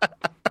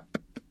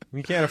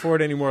 We can't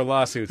afford any more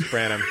lawsuits,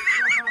 Branum.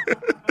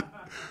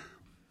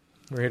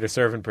 We're here to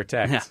serve and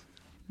protect. Yeah.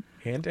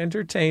 And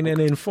entertain and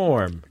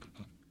inform.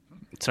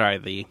 Sorry,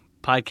 the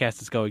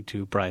podcast is going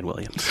to Brian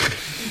Williams.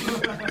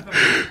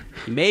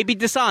 He may be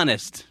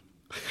dishonest,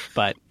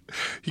 but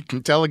He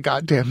can tell a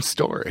goddamn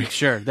story.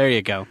 sure, there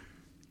you go.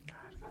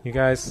 You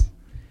guys,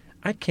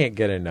 I can't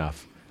get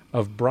enough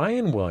of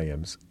Brian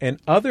Williams and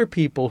other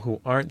people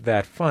who aren't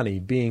that funny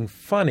being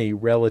funny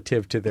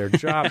relative to their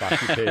job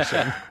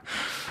occupation.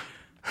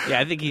 Yeah,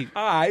 I think he...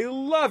 I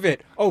love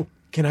it. Oh,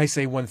 Can I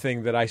say one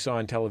thing that I saw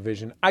on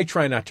television? I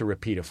try not to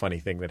repeat a funny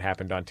thing that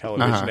happened on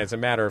television as a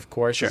matter of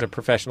course, as a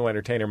professional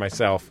entertainer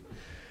myself.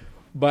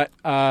 But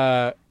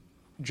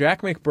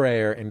Jack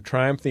McBrayer and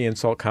Triumph the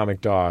Insult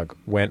Comic Dog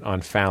went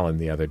on Fallon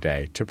the other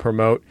day to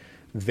promote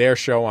their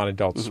show on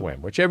Adult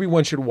Swim, which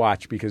everyone should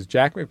watch because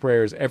Jack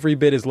McBrayer is every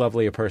bit as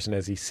lovely a person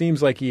as he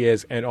seems like he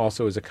is, and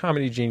also is a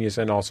comedy genius,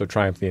 and also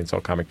Triumph the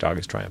Insult Comic Dog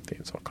is Triumph the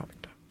Insult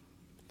Comic Dog.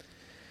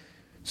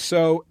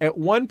 So at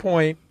one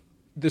point,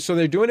 so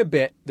they're doing a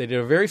bit. They did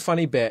a very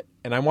funny bit,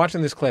 and I'm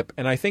watching this clip,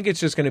 and I think it's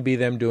just going to be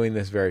them doing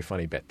this very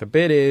funny bit. The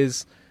bit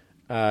is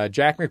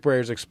Jack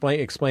McBrayer is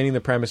explaining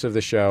the premise of the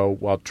show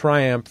while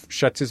Triumph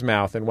shuts his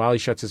mouth, and while he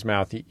shuts his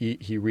mouth,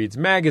 he reads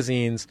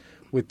magazines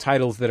with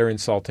titles that are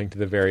insulting to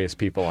the various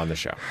people on the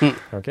show.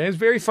 Okay, it's a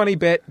very funny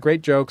bit,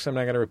 great jokes. I'm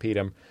not going to repeat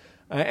them.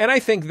 And I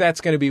think that's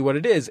going to be what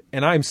it is,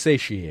 and I'm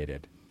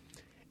satiated.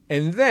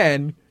 And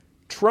then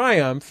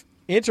Triumph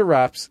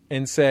interrupts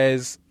and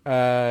says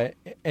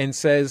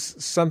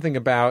something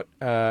about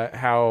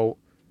how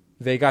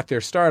they got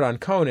their start on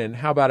Conan.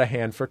 How about a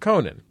hand for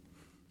Conan?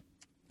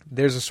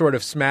 There's a sort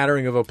of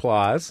smattering of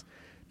applause.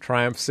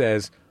 Triumph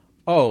says,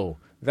 "Oh,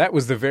 that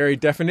was the very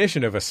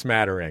definition of a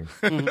smattering."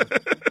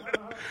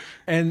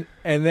 And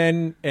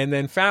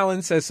then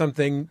Fallon says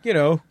something,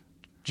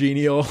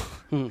 genial,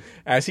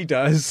 as he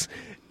does.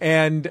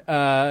 And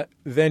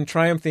then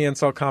Triumph the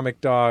Insult Comic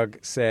Dog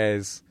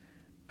says,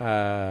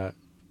 we're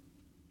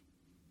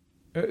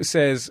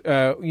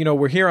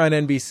here on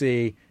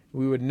NBC.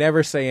 We would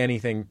never say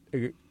anything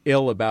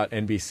ill about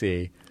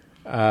NBC.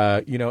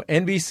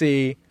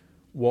 NBC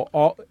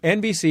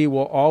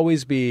will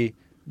always be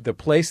the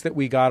place that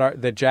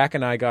that Jack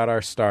and I got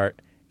our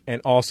start, and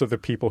also the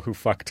people who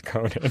fucked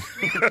Conan.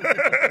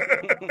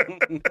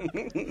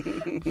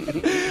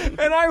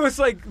 And I was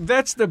like,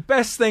 that's the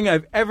best thing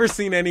I've ever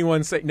seen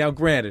anyone say. Now,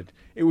 granted,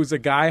 it was a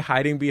guy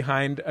hiding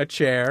behind a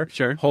chair,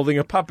 holding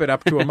a puppet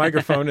up to a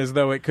microphone as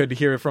though it could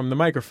hear from the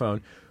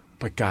microphone.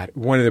 But God,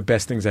 one of the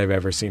best things I've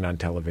ever seen on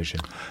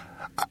television.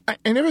 I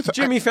never thought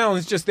Jimmy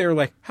Fallon's just there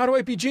like, how do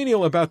I be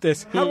genial about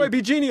this? How do I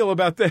be genial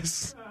about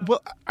this?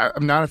 Well,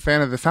 I'm not a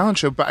fan of the Fallon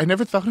show, but I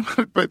never thought about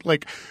it. But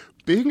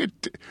being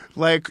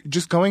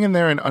just going in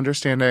there and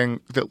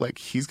understanding that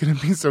he's going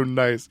to be so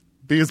nice,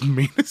 be as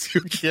mean as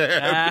you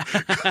can,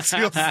 'cause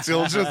he'll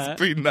still just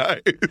be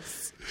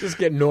nice. Just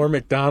get Norm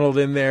Macdonald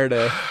in there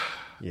to...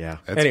 Yeah.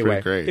 That's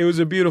anyway, pretty great. It was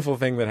a beautiful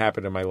thing that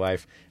happened in my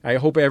life. I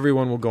hope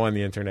everyone will go on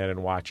the internet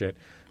and watch it,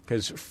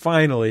 because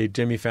finally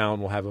Jimmy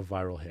Fallon will have a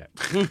viral hit.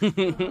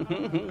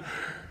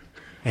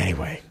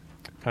 Anyway,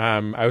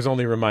 I was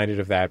only reminded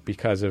of that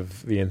because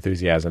of the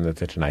enthusiasm that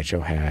The Tonight Show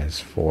has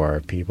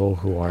for people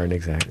who aren't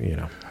exactly,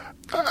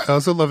 I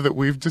also love that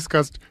we've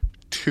discussed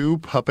 2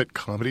 puppet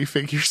comedy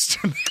figures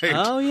tonight.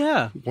 Oh,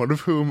 yeah. One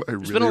of whom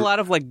There's been a lot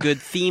of good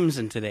themes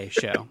in today's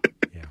show.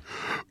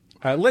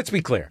 Yeah. Let's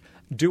be clear.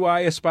 Do I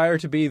aspire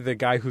to be the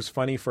guy who's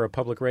funny for a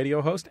public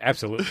radio host?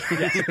 Absolutely.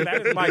 Yes,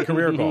 that is my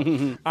career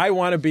goal. I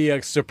want to be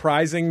a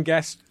surprising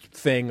guest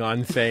thing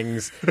on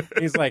things.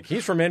 He's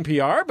from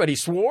NPR, but he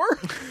swore?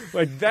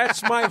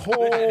 That's my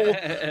whole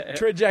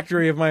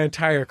trajectory of my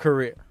entire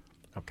career.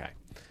 Okay.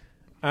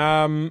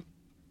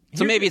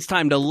 So maybe it's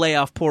time to lay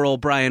off poor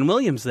old Brian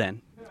Williams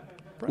then.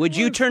 Would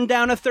you turn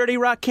down a 30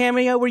 Rock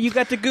cameo where you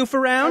got to goof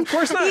around? Of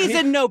course not. He's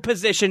in no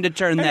position to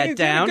turn that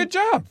down. He did a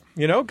good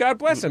job. God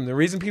bless him. The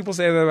reason people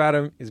say that about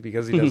him is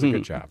because he does a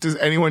good job. Does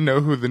anyone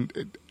know who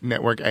the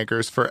network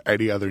anchors for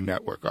any other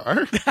network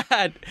are?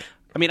 I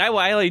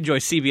only enjoy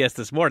CBS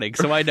This Morning,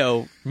 so I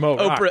know Mo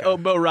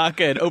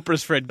Rocca and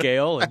Oprah's Fred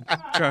Gale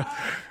and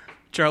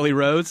Charlie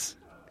Rose.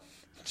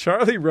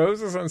 Charlie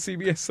Rose is on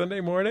CBS Sunday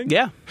Morning?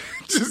 Yeah.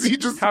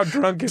 How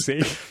drunk is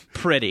he?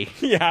 Pretty.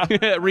 Yeah.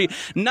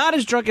 Not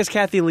as drunk as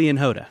Kathy Lee and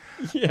Hoda.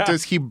 Yeah.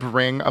 Does he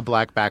bring a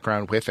black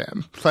background with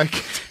him?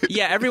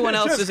 Yeah, everyone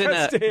else is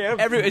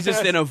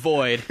just in a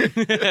void.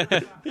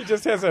 He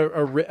just has a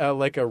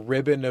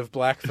ribbon of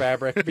black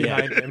fabric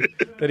behind him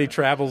that he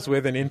travels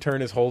with, and in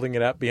turn is holding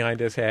it up behind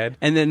his head.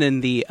 And then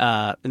in the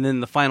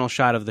final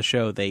shot of the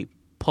show, they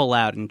pull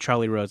out, and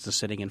Charlie Rose is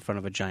sitting in front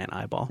of a giant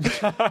eyeball.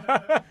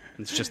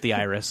 It's just the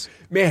iris.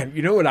 Man,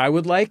 you know what I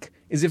would like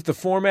is if the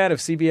format of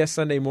CBS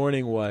Sunday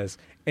Morning was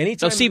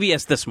anytime.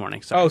 CBS This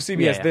Morning. Sorry. Oh,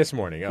 CBS This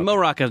Morning. Okay. Mo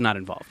Rocca is not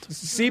involved.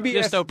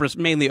 CBS, just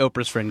mainly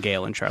Oprah's friend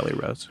Gail and Charlie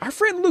Rose. Our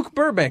friend Luke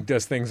Burbank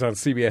does things on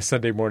CBS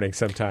Sunday Morning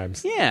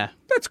sometimes. Yeah,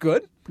 that's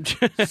good.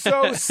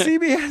 So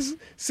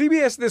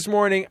CBS This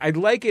Morning, I'd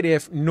like it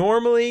if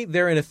normally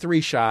they're in a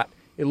 3-shot.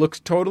 It looks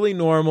totally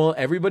normal.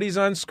 Everybody's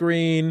on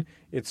screen.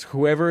 It's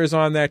whoever is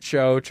on that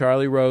show,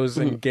 Charlie Rose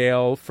and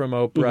Gail from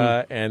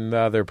Oprah and the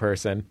other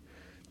person.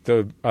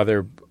 The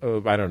other,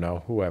 I don't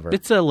know, whoever.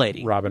 It's a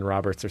lady. Robin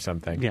Roberts or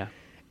something. Yeah.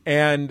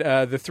 And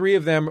the 3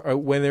 of them,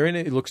 when they're in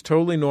it, it looks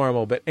totally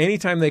normal. But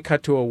anytime they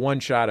cut to a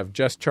 1-shot of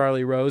just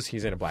Charlie Rose,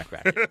 he's in a black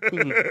bag.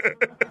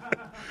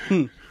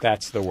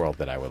 That's the world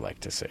that I would like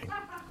to see.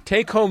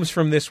 Take-homes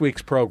from this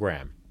week's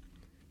program.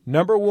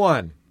 Number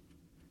 1.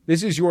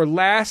 This is your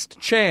last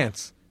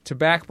chance to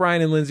back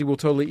Brian and Lindsay Will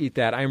Totally Eat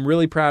That. I'm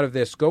really proud of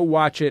this. Go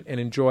watch it and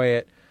enjoy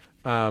it.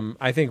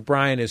 I think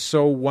Brian is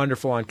so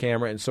wonderful on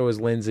camera, and so is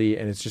Lindsay,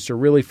 and it's just a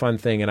really fun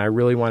thing, and I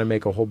really want to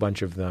make a whole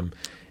bunch of them.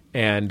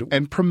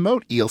 And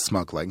promote eel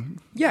smuggling.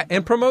 Yeah,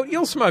 and promote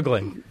eel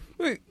smuggling.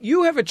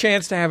 You have a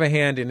chance to have a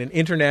hand in an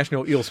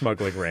international eel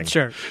smuggling ring.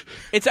 Sure.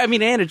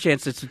 And a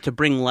chance to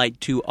bring light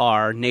to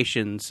our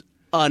nation's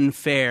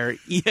unfair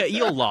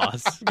eel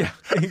laws. Yeah,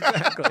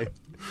 exactly.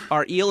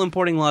 Our eel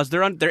importing laws,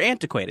 they're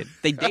antiquated.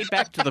 They date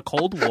back to the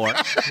Cold War.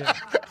 Yeah.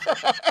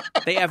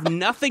 They have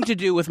nothing to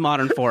do with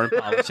modern foreign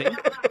policy.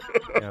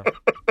 Yeah.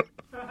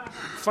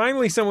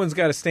 Finally, someone's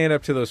got to stand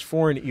up to those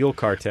foreign eel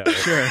cartels.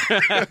 Sure.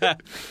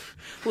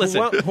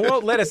 Listen, who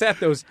won't let us at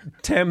those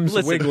Thames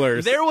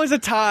wigglers? There was a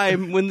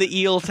time when the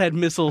eels had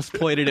missiles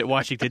pointed at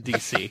Washington,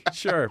 D.C.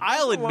 Sure.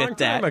 I'll admit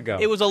that. Ago.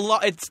 It was a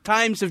lot. It's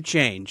times have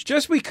changed.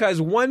 Just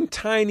because one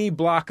tiny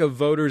block of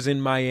voters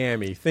in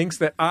Miami thinks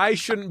that I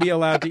shouldn't be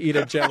allowed to eat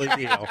a jellied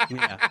eel.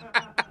 Yeah.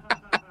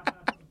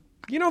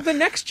 You know, the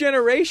next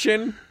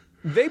generation,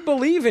 they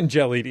believe in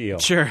jellied eel.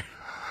 Sure.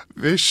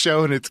 This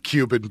show and its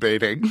Cuban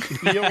baiting.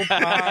 Eel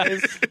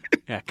pies.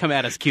 Yeah, come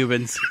at us,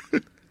 Cubans.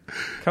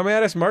 Come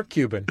at us, Mark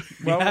Cuban.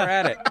 Well, we're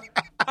at it.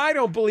 I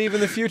don't believe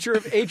in the future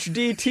of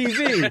HD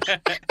TV.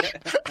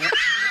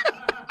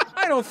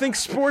 I don't think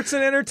sports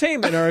and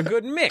entertainment are a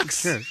good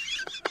mix. Sure.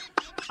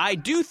 I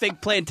do think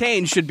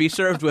plantains should be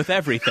served with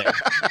everything.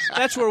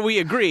 That's where we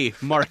agree,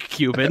 Mark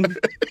Cuban.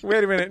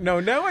 Wait a minute. No,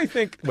 now I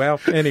think... Well,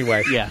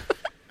 anyway. Yeah.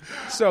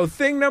 So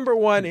thing number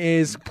one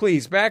is,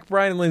 please, back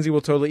Brian and Lindsay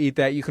will totally eat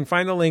that. You can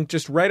find the link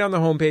just right on the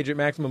homepage at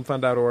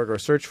MaximumFun.org or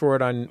search for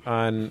it on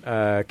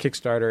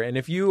Kickstarter. And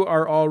if you've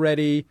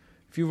already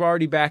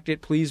backed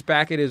it, please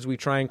back it as we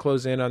try and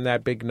close in on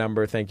that big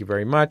number. Thank you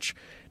very much.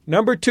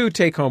 Number two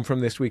take home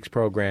from this week's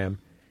program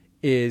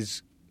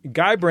is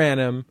Guy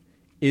Branum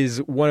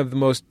is one of the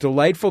most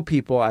delightful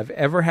people I've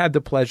ever had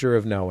the pleasure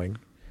of knowing.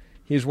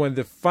 He's one of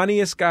the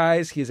funniest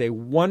guys. He's a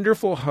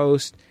wonderful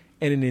host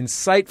and an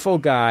insightful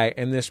guy,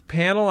 and this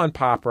panel on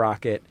Pop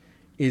Rocket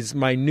is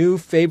my new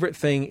favorite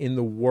thing in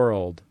the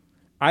world.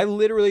 I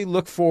literally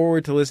look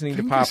forward to listening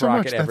to Pop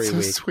Rocket every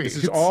week. Sweet. This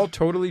is all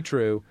totally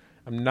true.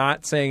 I'm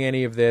not saying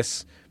any of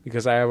this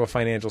because I have a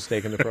financial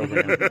stake in the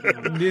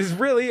program. This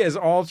really is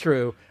all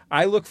true.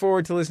 I look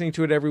forward to listening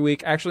to it every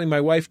week. Actually,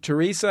 my wife,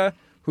 Teresa,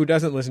 who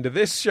doesn't listen to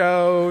this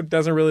show,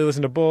 doesn't really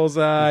listen to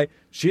Bullseye,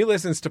 she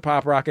listens to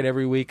Pop Rocket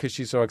every week because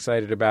she's so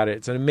excited about it.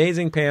 It's an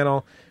amazing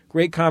panel.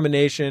 Great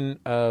combination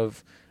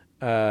of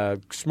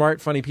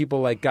smart, funny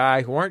people like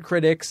Guy who aren't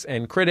critics,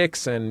 and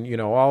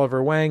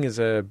Oliver Wang is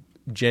a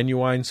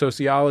genuine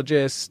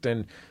sociologist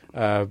and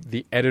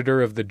the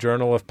editor of the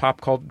Journal of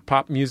Popular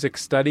Music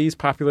Studies.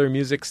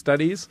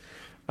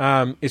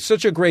 It's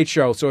such a great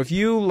show. So if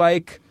you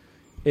like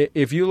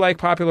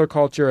popular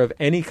culture of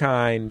any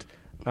kind,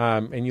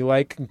 and you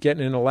like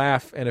getting in a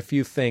laugh and a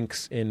few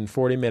thinks in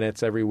 40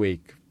 minutes every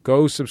week,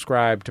 go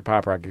subscribe to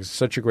Pop Rocket. It's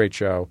such a great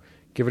show.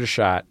 Give it a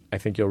shot. I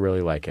think you'll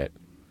really like it.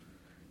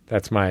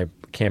 That's my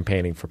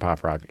campaigning for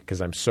Pop Rocket because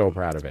I'm so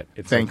proud of it.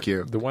 Thank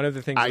you. One of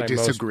the things I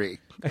disagree.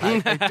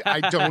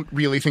 I don't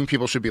really think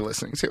people should be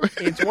listening to it.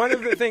 It's one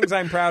of the things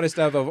I'm proudest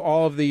of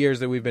all of the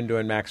years that we've been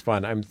doing Max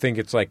Fun. I think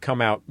it's come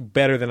out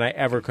better than I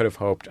ever could have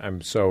hoped.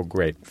 I'm so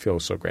great. Feel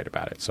so great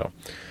about it. So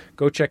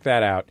go check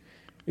that out.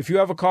 If you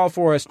have a call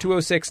for us,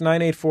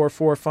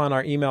 206-984-4FUN,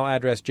 our email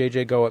address,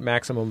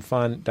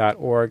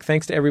 jjgo@MaximumFun.org.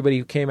 Thanks to everybody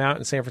who came out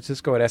in San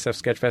Francisco at SF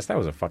Sketchfest. That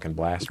was a fucking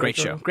blast. Great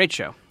show.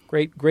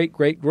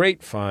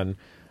 Great fun.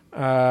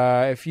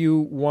 If you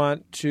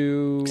want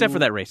to... Except for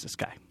that racist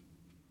guy.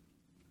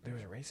 There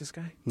was a racist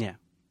guy? Yeah.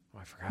 Oh,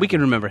 I forgot. We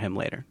can remember him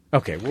later.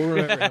 Okay, we'll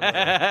remember him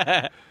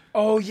later.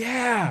 Oh,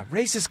 yeah.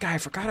 Racist guy. I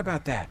forgot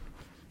about that.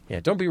 Yeah,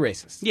 don't be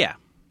racist. Yeah.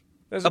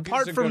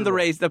 Apart from the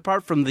race,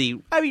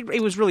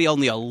 it was really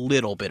only a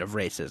little bit of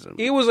racism.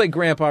 It was like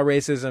grandpa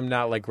racism,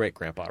 not like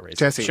great-grandpa racism.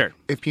 Jesse, sure.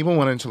 If people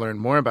wanted to learn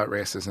more about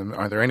racism,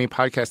 are there any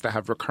podcasts that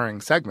have recurring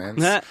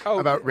segments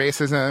about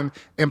racism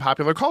in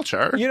popular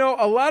culture? You know,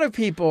 a lot of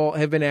people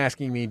have been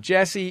asking me,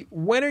 Jesse,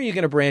 when are you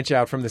going to branch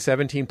out from the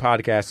 17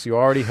 podcasts you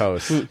already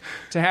host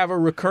to have a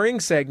recurring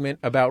segment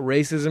about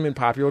racism in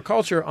popular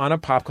culture on a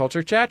pop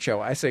culture chat show?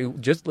 I say,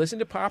 just listen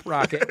to Pop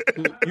Rocket.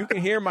 You can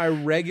hear my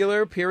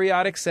regular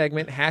periodic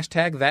segment,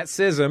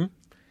 #ThatSism.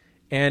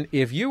 And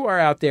if you are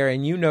out there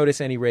and you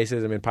notice any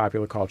racism in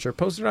popular culture,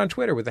 post it on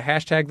Twitter with the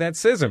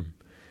 #ThatSism.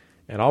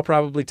 And I'll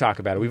probably talk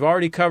about it. We've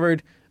already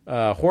covered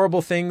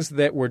horrible things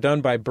that were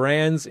done by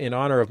brands in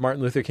honor of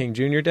Martin Luther King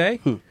Jr. Day.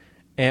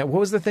 And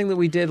what was the thing that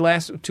we did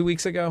 2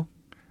 weeks ago?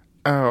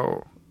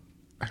 Oh,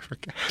 I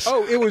forget.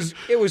 Oh,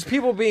 it was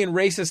people being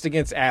racist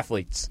against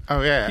athletes.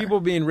 Oh, yeah.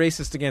 People being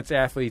racist against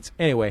athletes.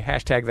 Anyway,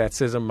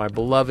 #ThatSism, my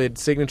beloved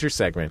signature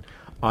segment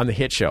on the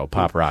hit show,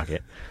 Pop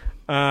Rocket.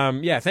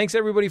 Thanks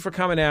everybody for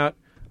coming out.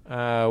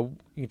 You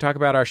can talk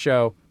about our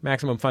show,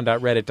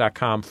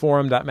 MaximumFun.reddit.com,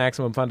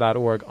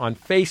 forum.MaximumFun.org. On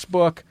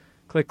Facebook,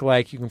 click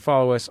like. You can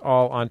follow us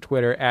all on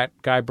Twitter, at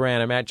Guy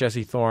Branum, at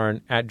Jesse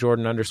Thorne, at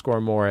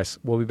Jordan_Morris.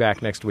 We'll be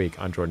back next week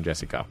on Jordan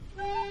Jesse Go.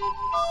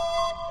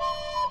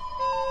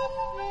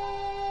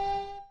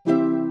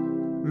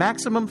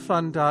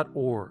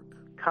 MaximumFun.org.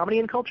 comedy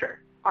and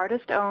culture.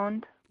 Artist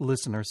owned.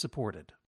 Listener supported.